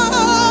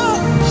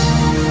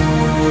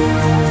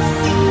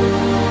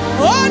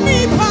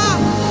 Onipa.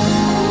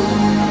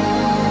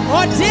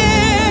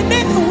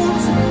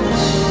 Odehyieba.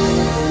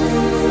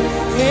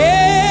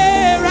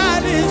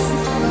 Eradis.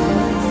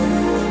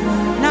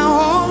 Now,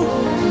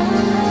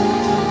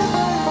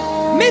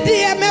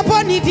 Media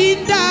Meponi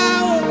Dinda.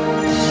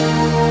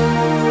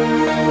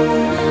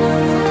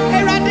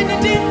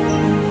 Eradin.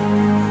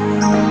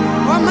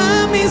 Oh,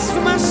 Mammy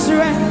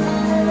Smasher.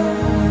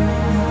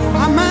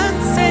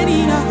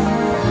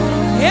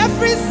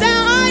 Every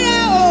sound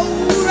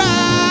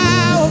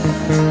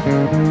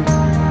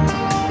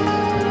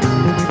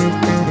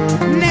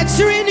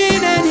Naturing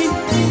in any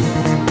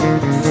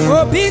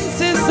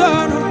Obinse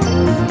son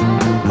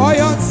or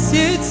your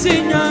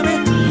sitting yummy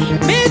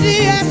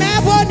Media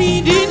Maboni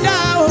Dinda.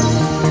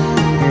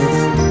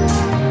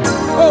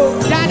 Oh,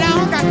 Dada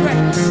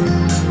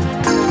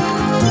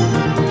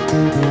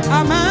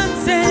a man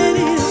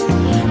saying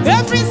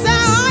every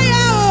sound.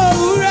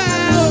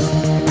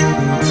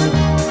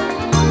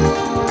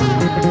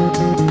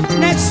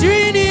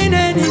 Reading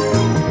any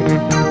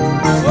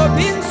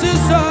Obinse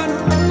son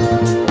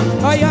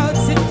or your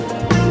sit.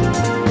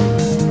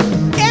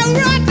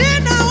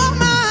 Eradina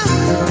Oma,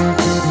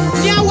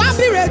 ya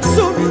wabi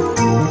retsumi.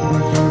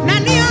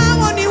 Nania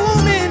woni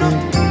woman,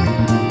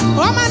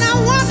 Oma na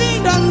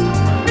wabindos.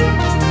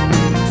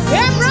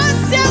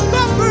 Emransia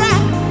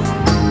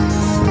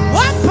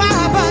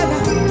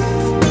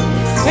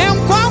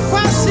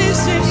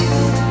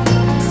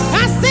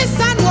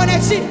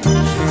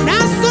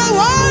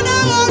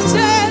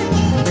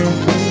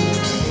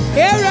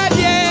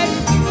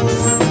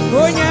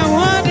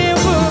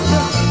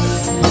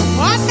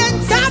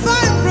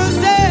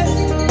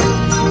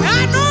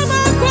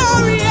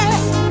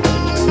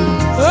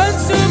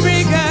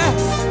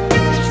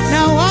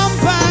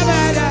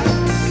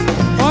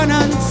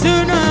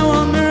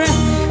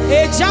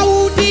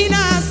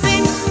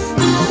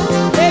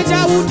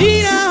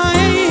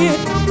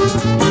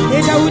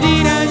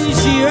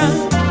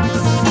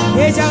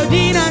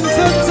Udina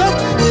Nsoto,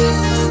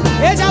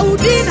 Eja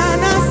Udina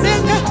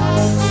Nasenga,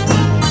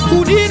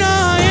 Udina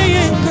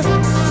Yenka,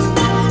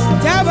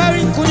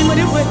 Tabarin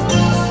Kunimudiwe,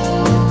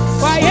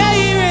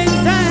 Waye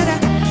Insana,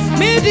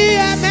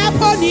 Media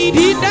Maponi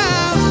Dida.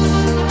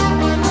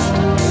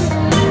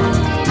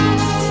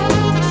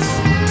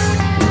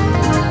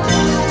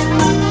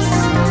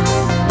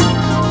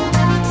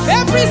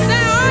 Every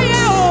sound,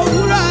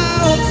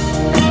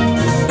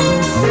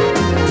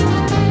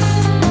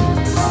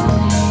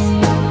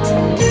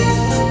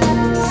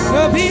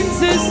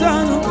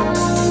 Sano,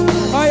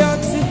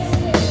 Ayotsi.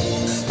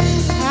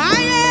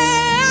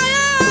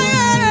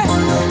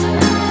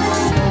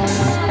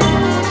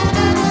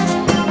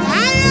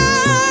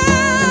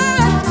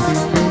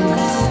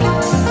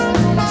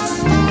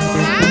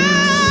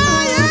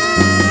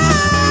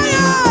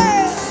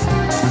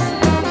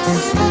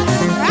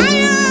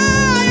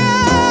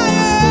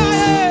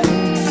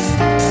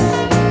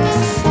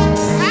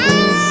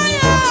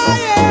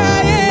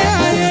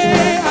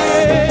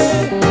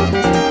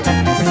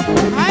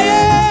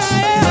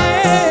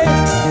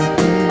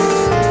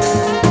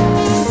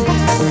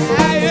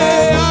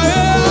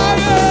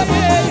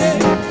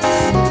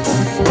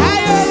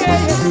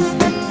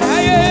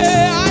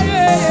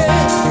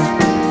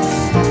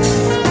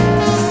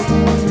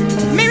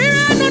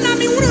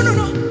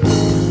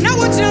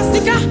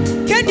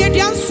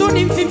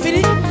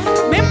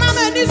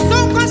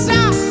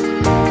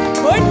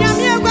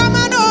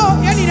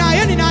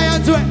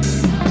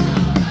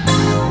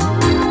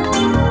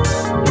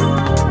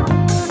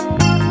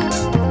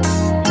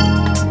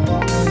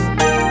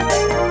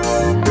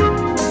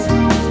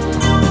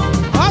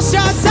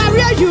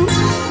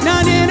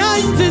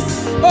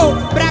 Oh,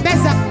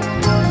 Brabesa.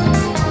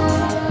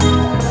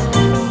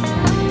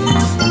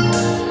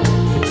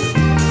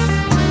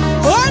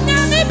 Oh,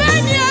 Nani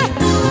Banya,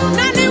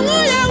 Nani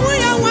Wuya,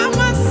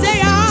 Wama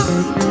say,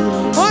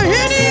 oh,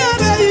 Henny,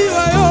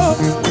 oh,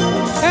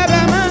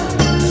 Ebama,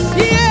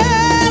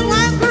 yeah,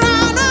 one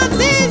crown of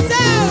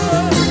Caesar.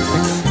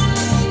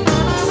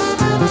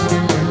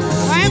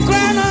 One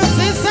crown of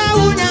Caesar,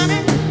 Uname.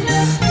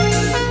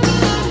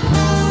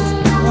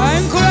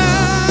 One crown.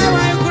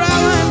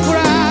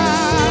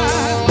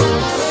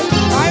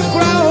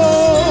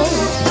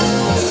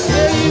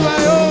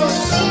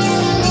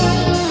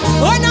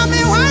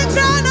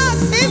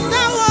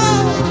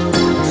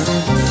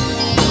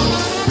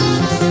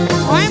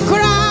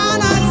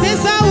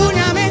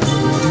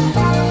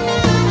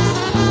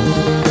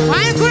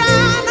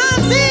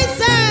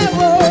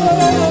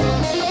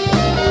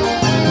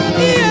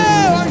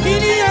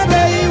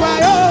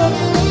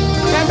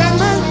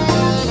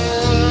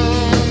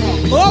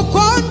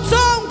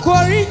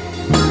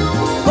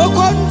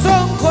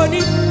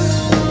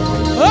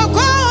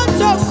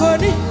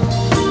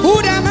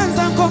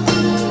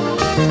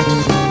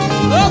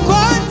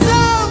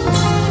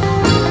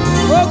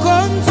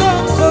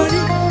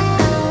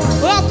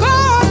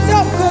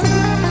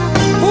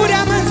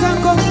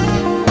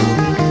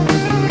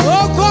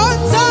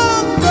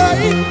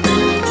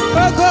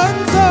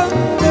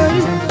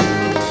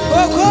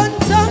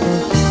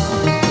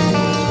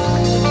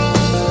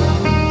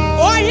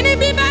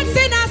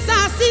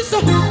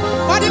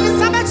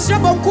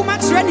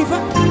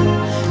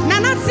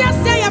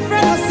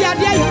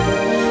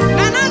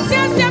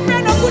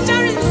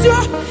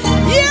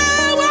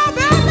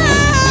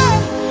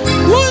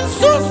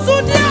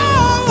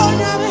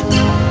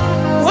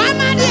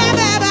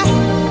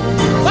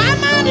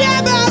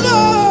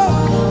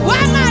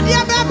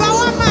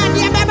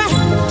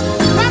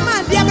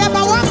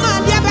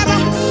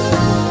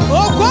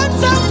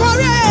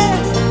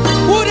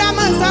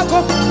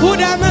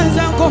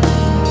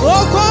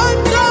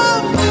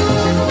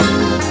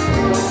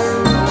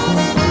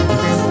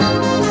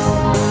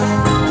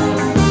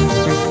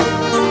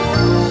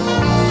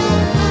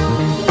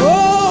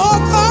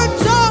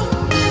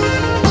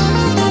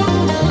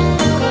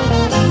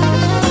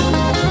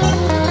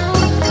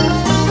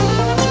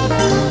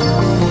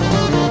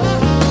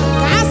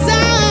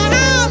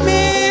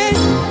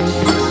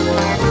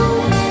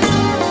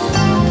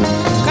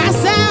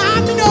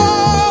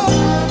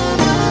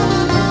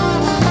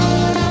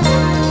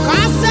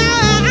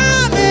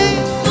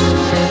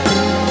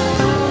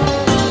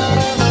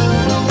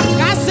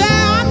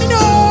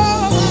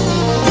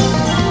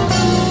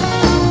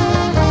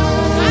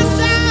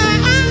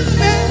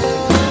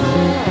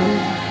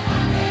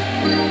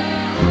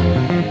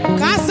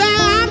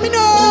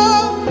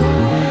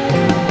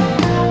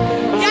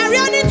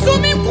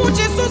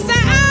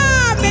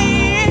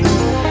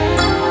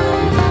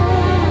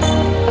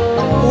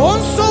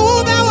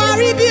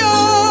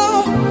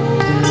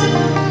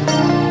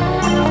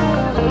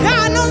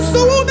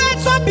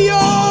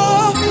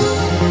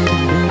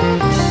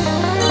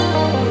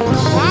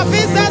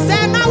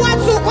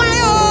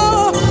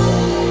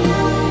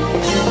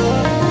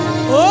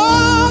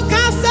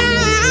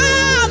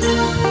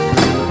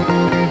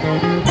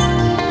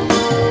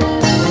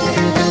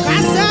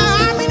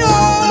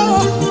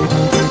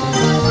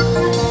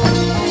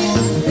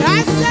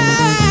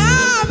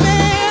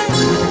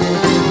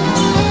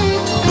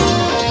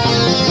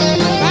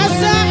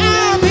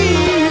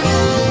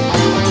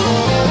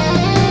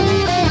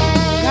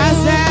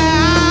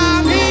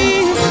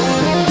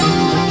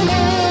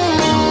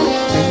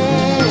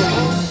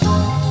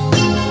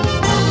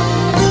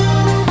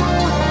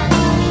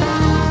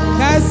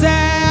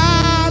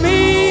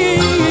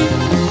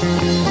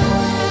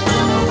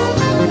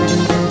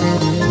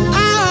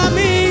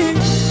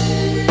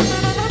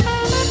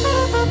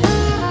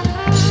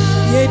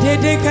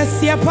 dede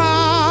kasiapa.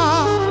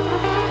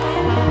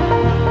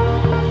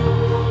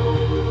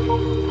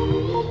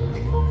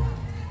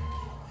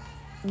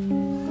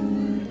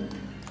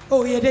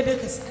 Oh, yeah, dede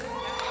kasi.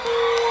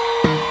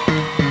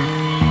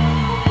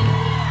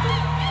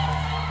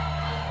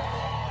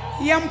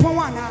 Yampon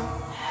wana.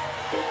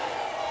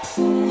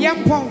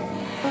 Yampon.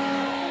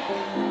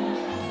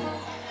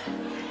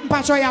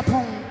 Mpatado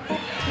yapon.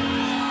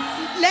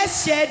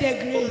 Let's share the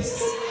grace.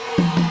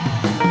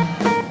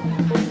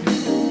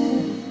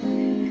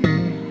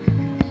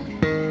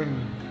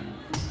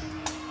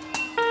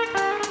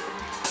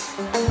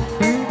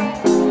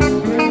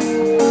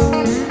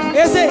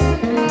 Yes, it.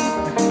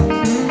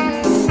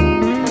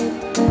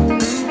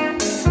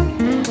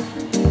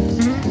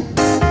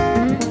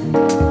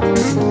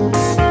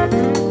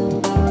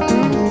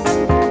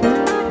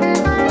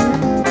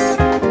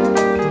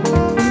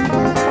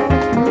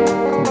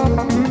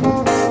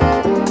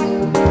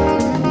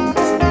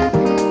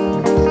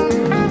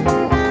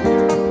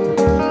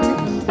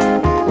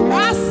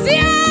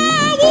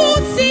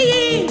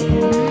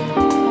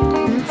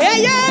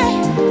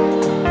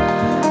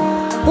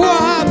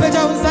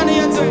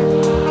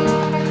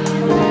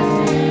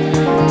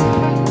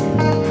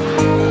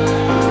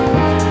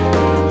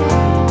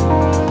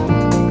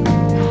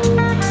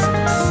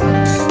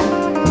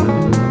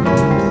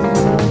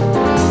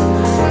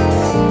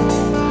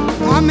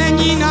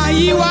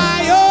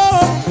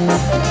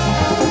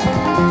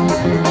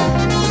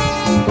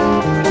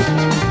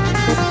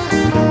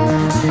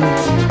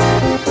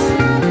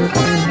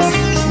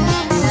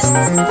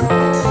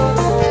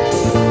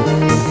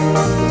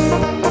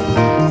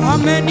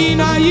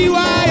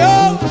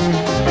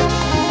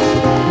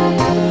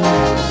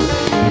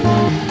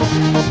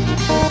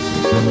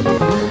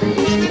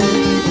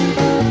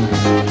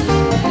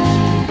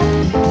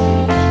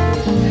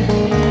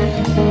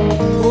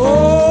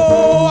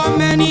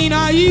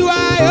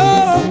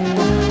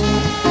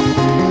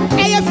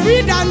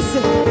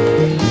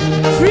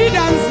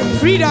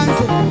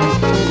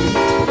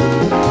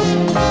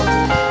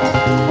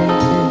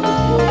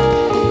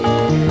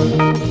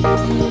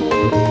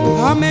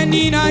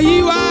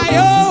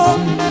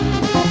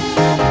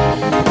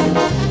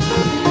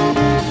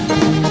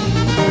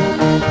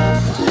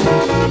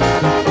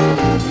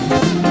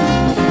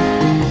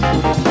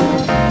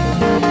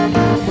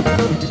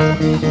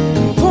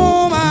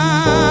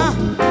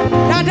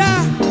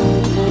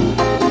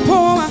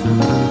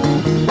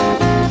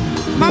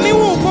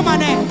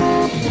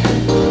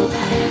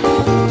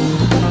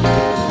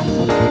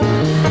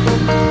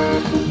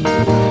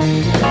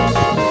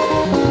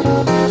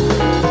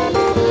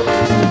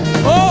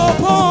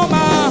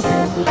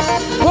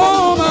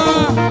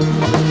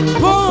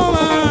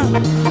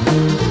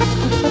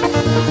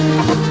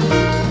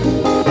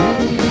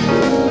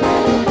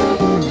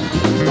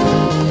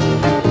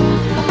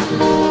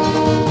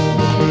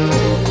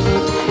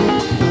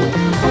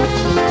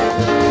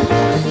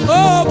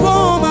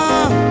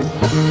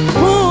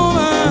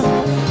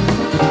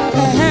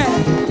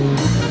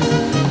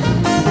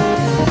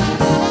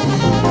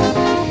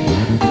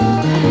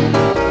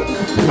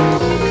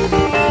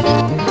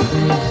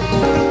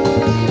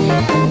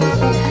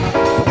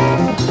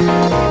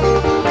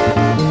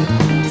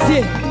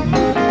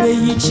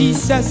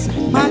 Jesus,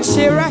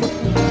 Machira,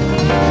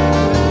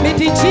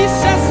 Midi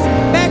Jesus,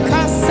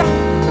 Bekasa,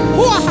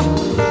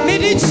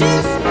 Midi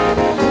Jesus,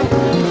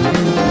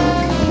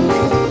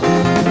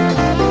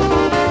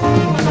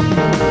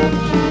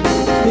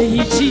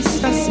 Midi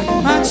Jesus,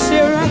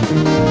 Machira,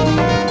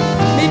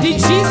 Midi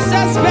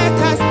Jesus,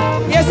 Bekasa,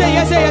 yes,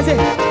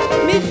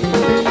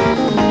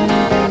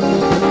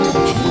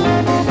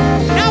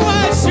 now I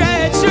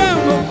stretch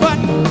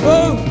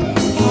oh,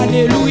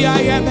 hallelujah,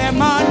 yeah,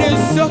 man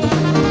is so.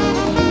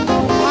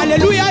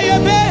 Hallelujah, yeah,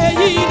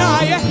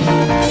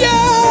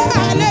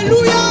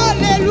 hallelujah,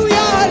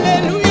 hallelujah,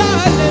 hallelujah,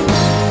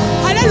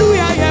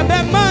 hallelujah,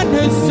 yeah, man,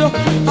 so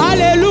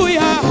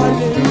hallelujah,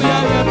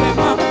 hallelujah, yeah,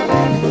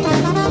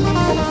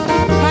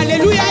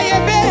 hallelujah,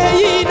 yeah,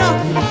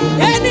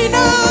 Enina.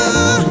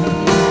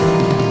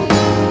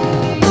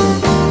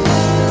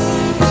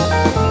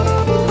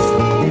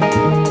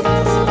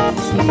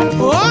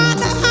 Oh,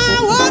 I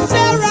was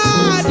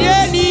around,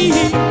 yeah,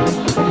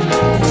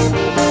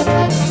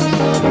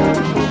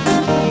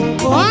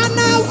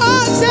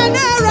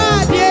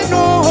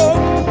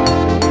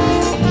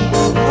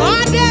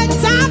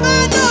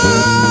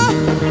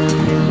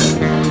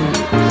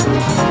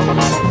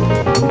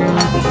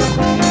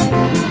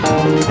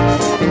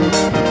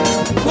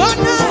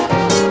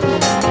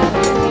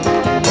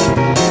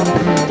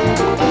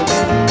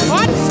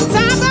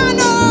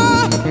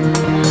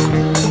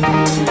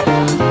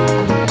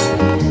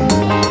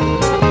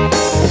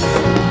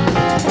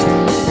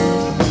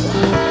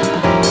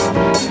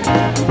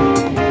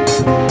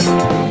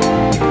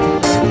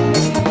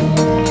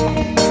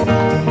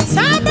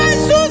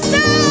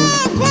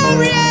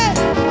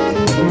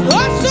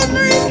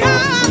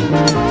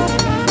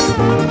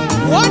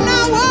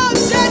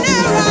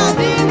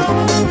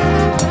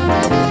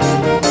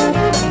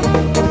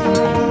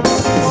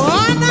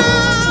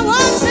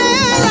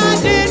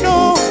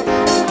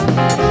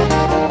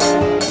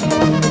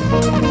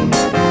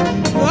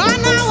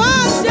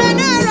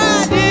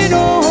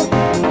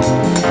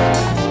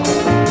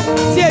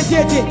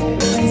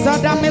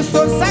 Sadame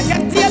son sakas,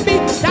 TB,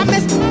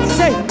 Dames,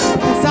 say,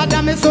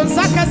 Sadame son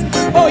sakas.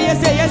 Oh, yes,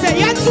 yes,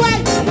 yes, why?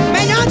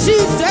 Menya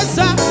Jesus,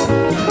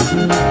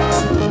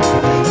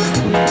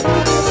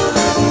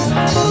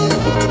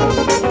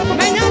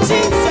 Menya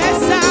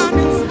Jesus,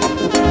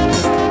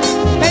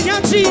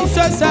 Menya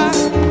Jesus,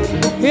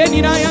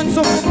 Any Nayan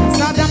so,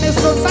 Sadame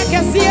son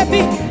sakas,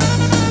 TB.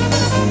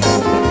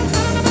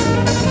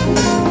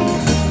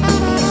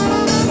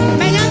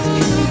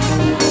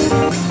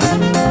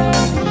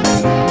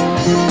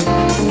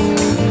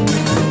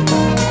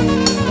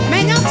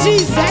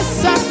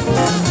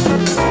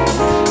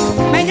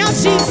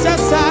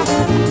 Jesus,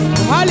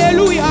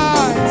 hallelujah.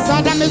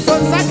 Sadame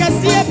son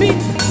sakasiebi,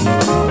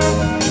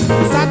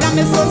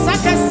 Sadame son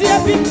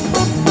sakasiebi.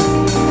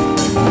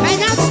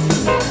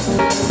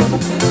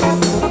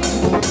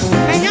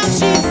 Menya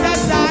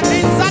Jesus,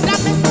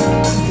 Sadame,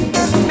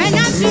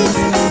 Menya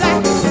Jesus.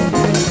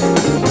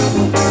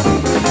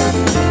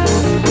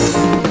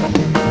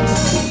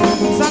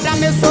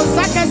 Sadame son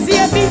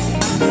sakasiebi,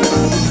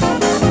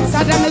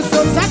 Sadame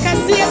son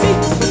sakasiebi.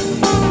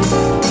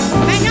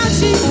 Menya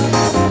Jesus.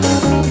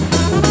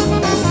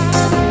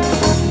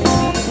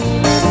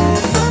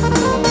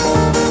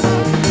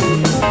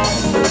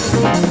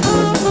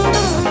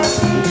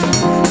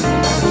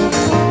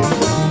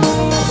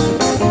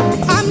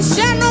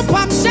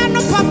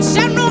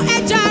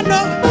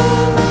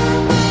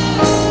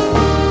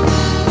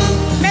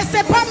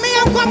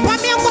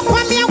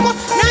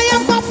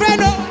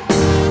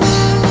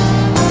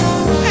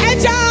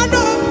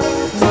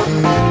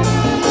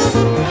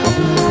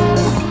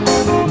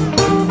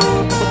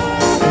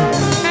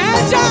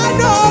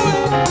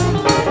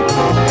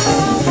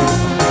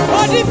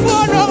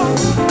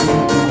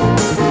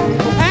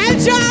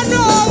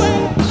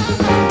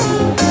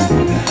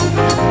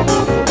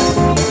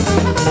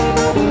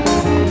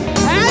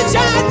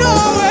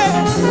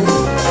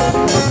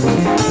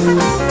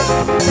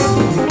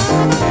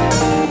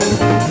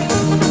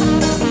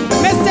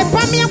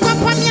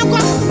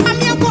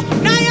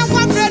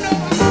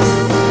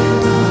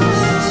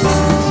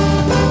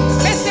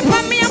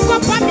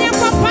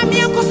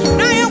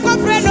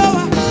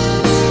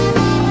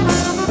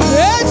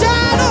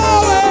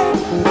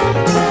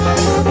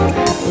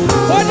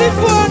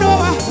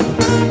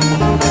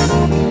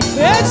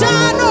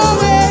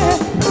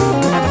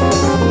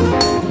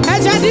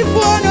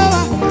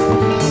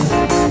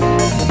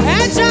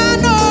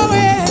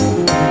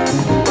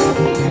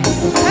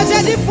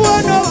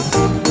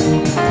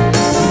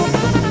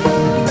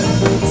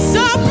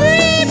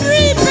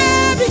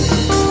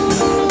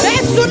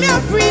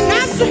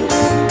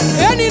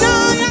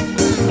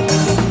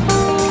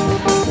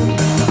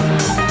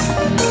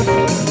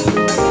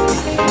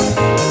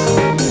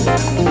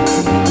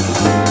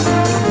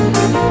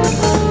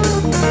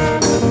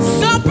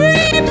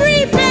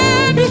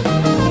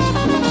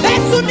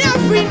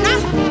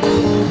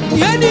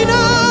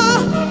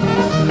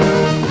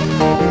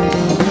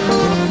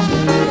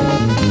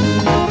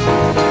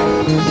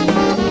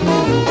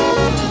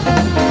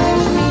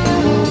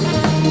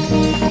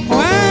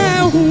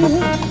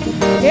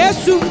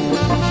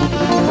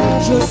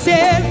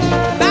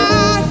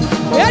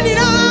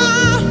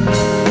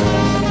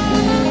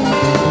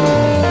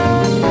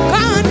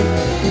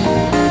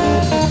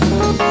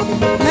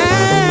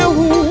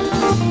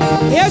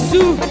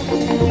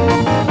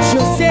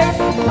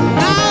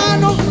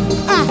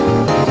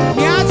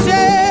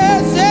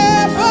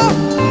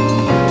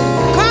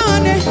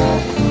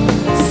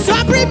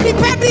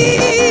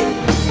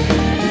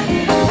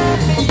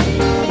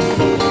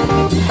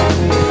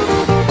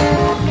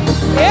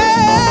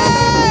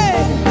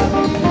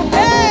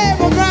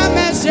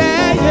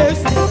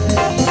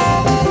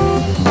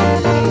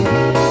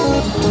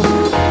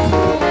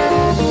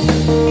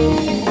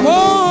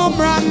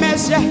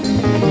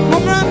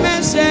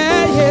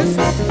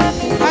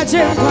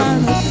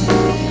 Agyemang,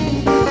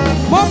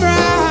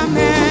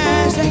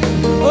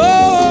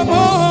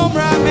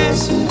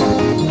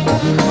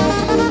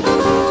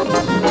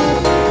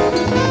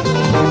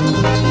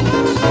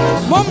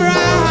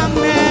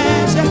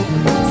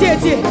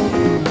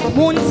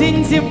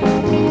 Munzinzim,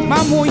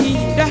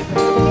 Mamuida,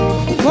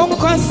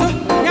 Monkoso,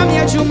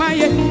 Yamia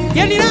Jumaye,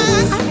 Yenina.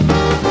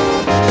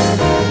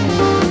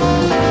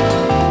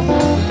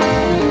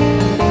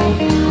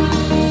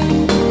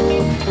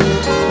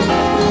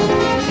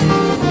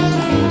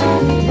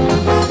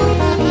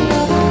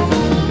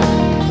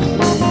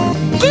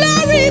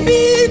 Glory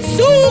be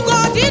to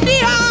God in the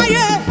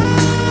highest.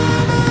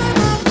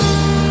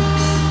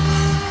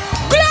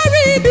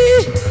 Glory be,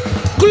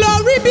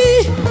 glory be,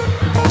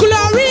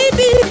 glory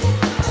be,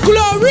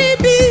 glory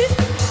be,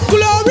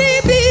 glory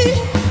be,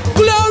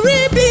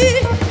 glory be,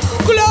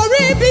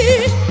 glory be,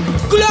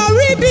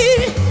 glory be,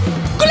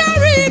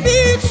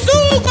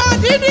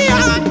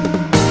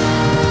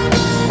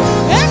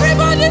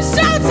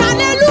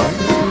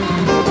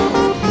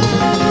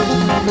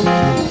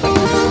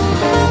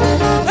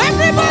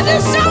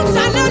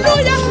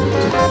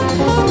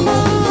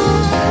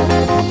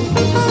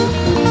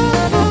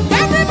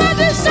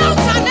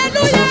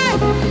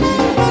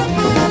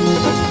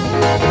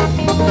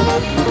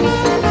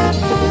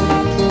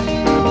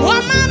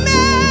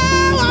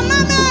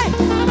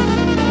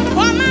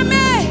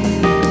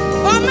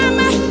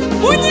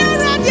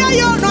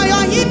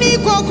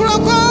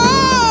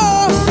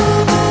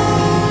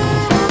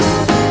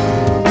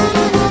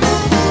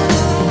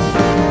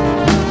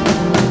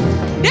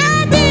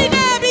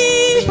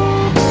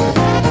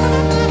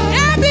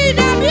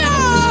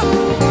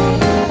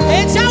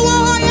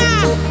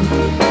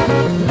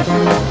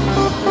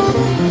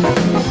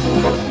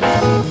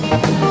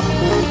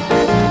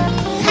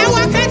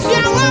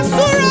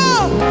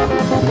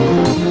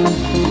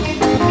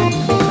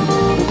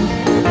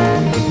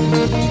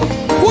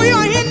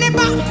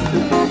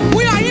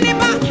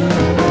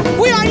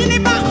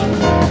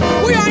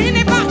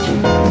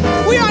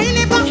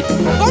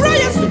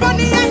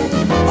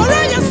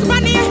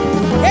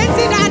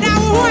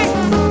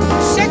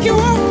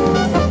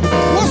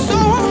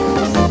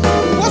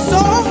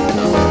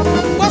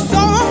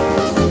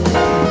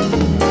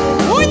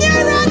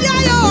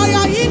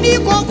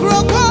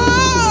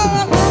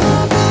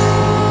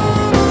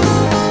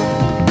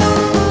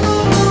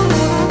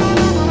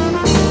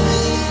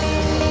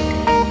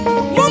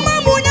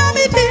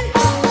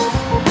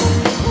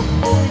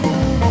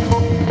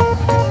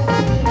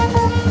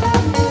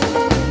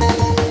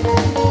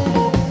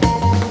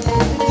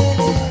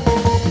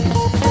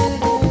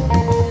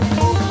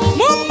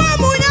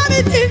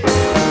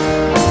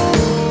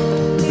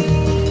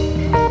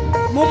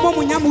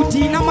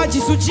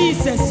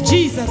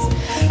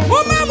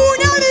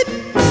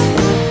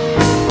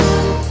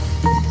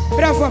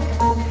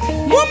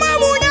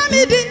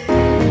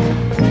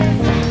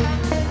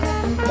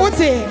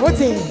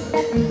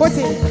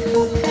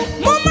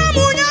 Mama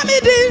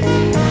munyamidi.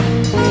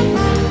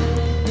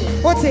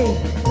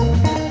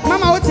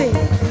 Mama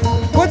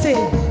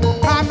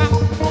Mama.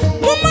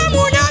 Mama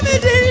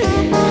munyamidi.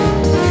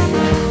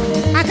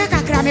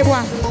 Akakakra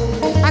meboa.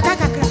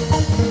 Akakakra.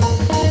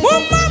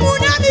 Mama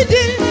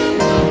munyamidi.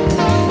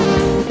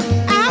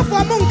 Afo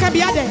munka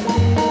biade.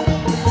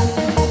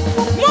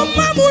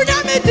 Mama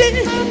munyamidi.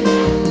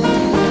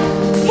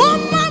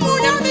 Mama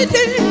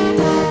munyamidi.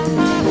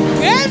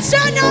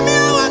 Echanya mi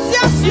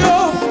awatiasio.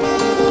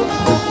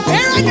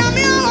 Eranya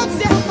mi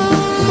awatia.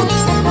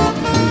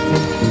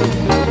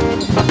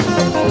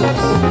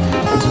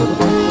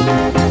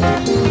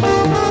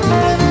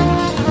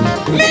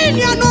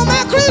 Minya no me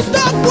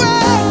Christophe.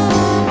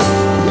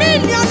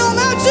 Minya no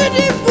me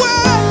Chidifwe.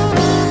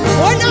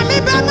 Onya mi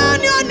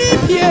bemani oni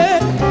pie.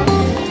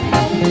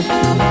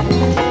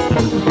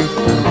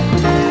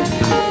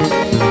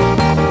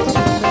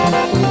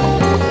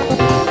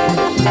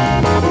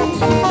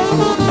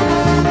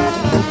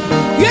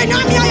 Yenya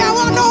mi aya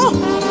wono.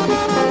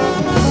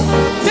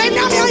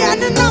 Yenya mi aya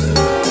ninam.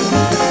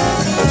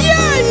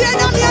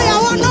 Yenya mi aya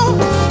wono.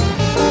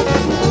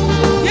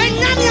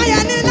 Yenya mi aya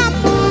ninam.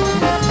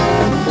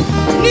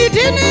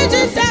 Nidini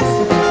Jesus.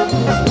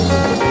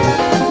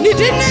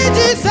 Nidini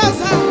Jesus.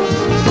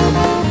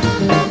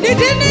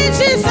 Nidini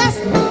Jesus.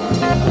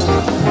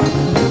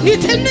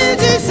 Nidini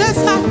Jesus.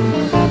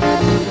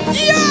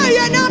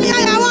 Yenya mi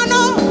aya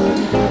wono.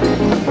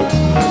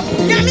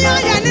 Yenya mi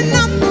aya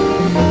ninam.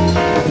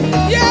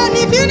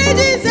 Nidini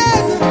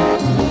Jesus.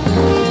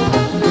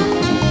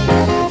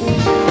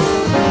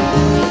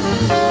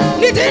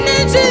 Nidini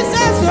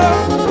Jesus.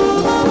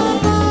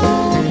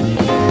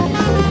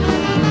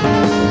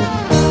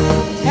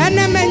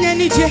 Enemenye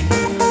nije.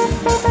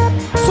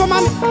 So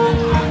mami.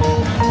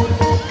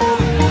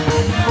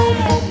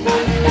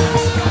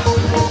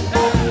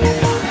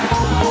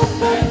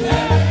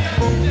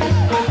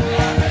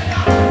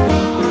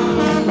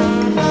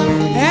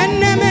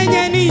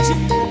 Enemenye nije.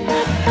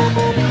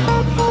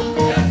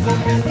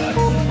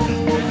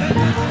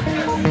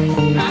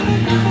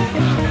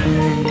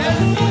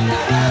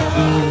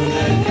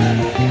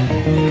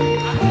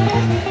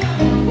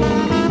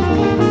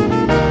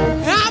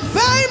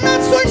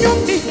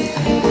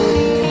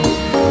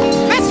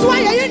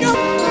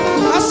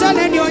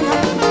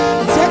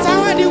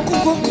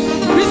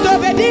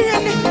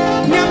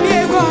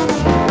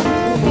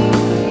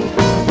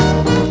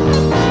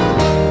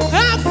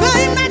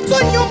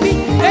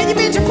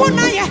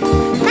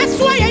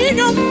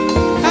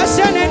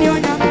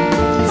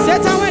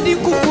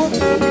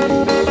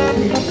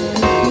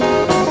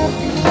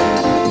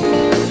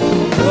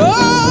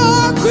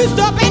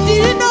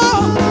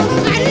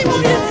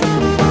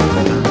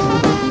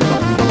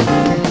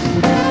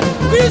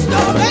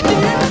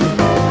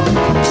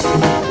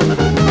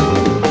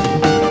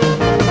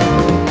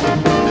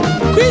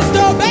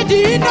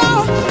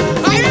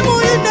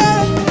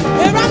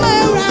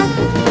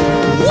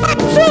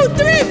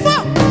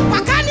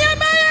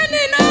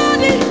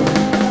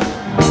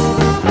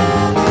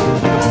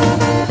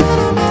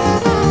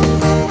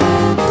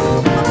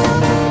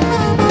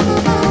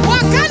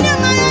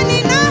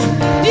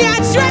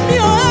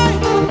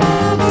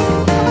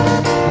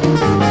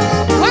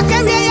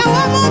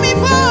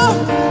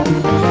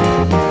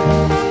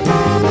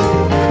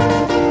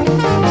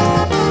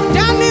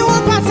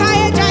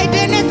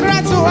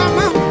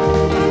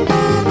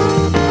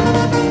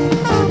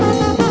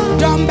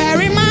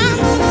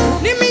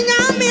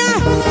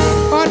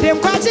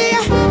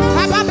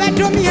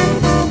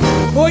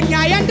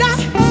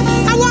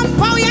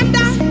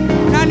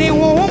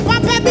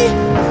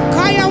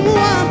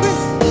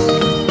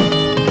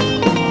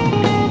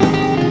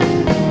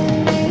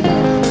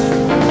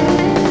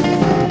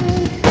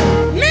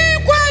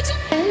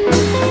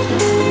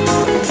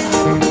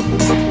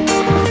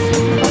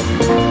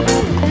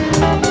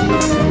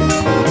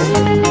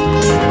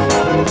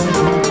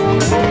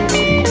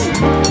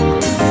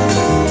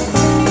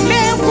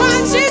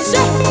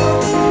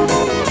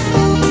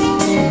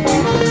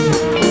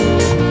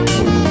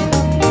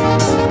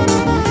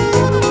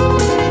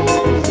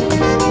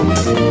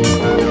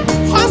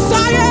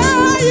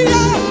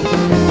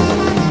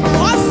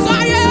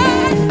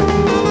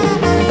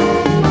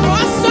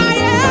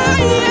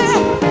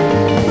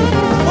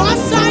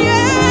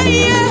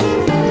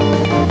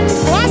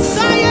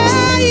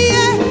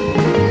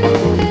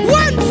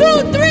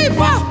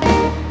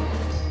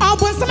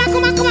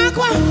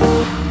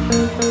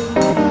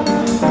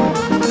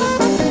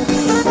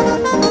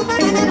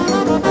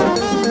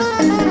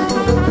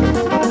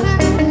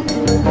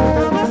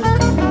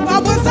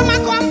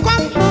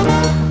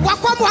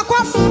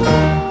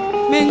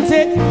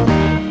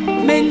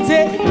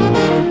 Mente,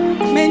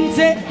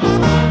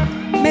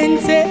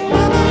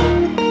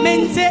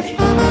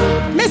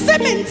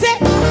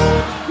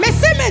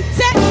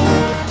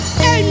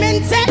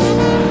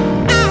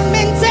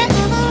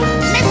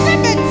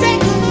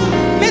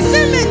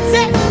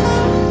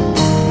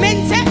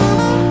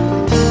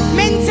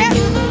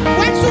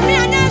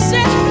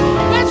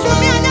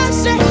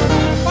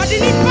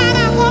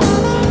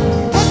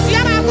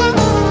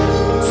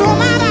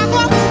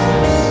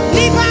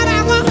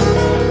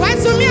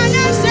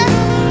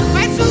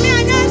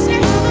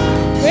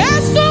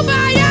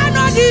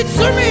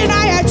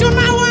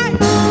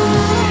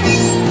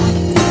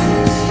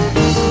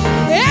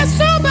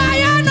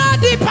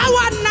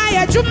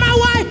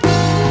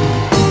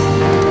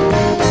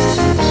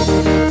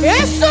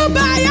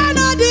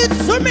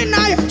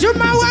 Nyamina,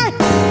 Jumawa.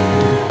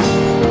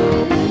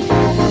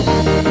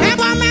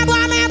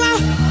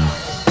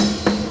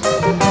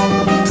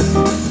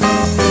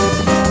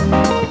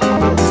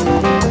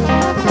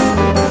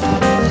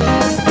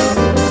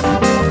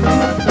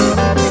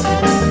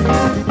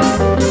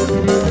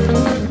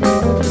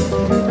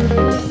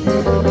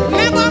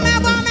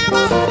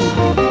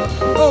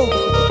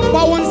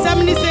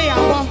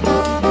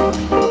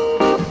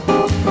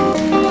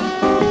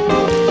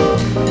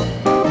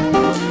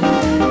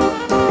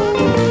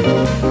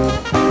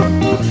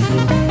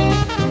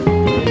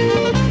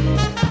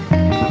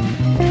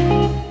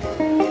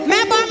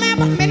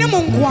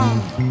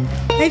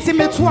 Enti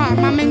metwa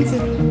mamenti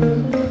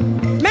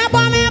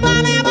meba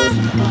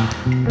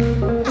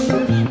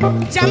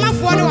jama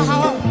fone wa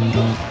hawo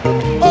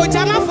o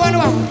jama fone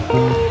wa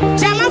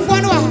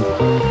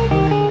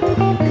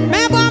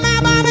meba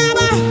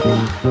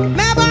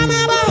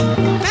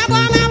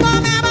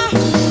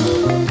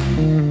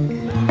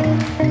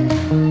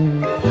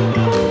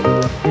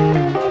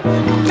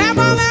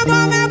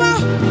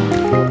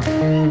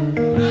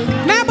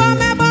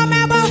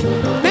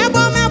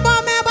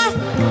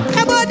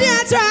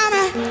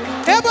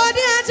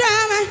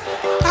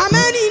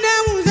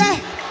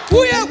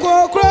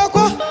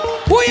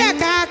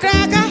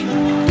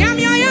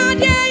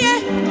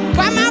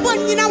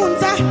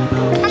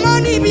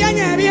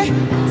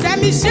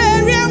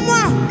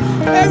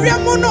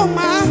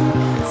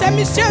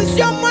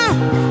sensational.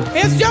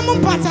 It's your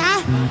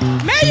Mpatado.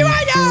 May you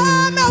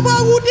Mebo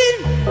Woodin.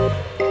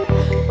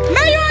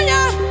 May you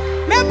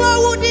Mebo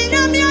Woodin.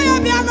 Yamia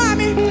be a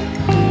mammy.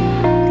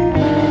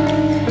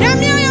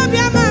 Yamia be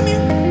a mammy.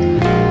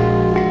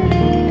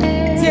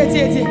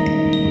 Tia.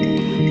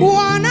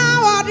 1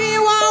 hour, they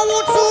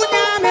want to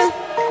Yame.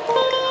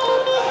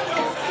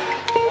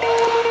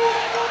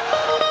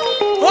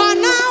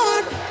 1 hour.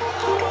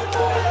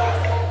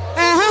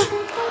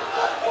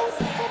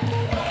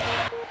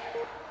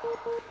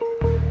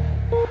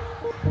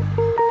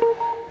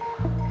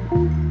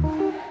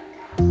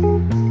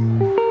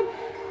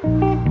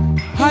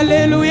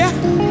 Hallelujah.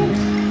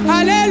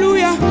 Hallelujah.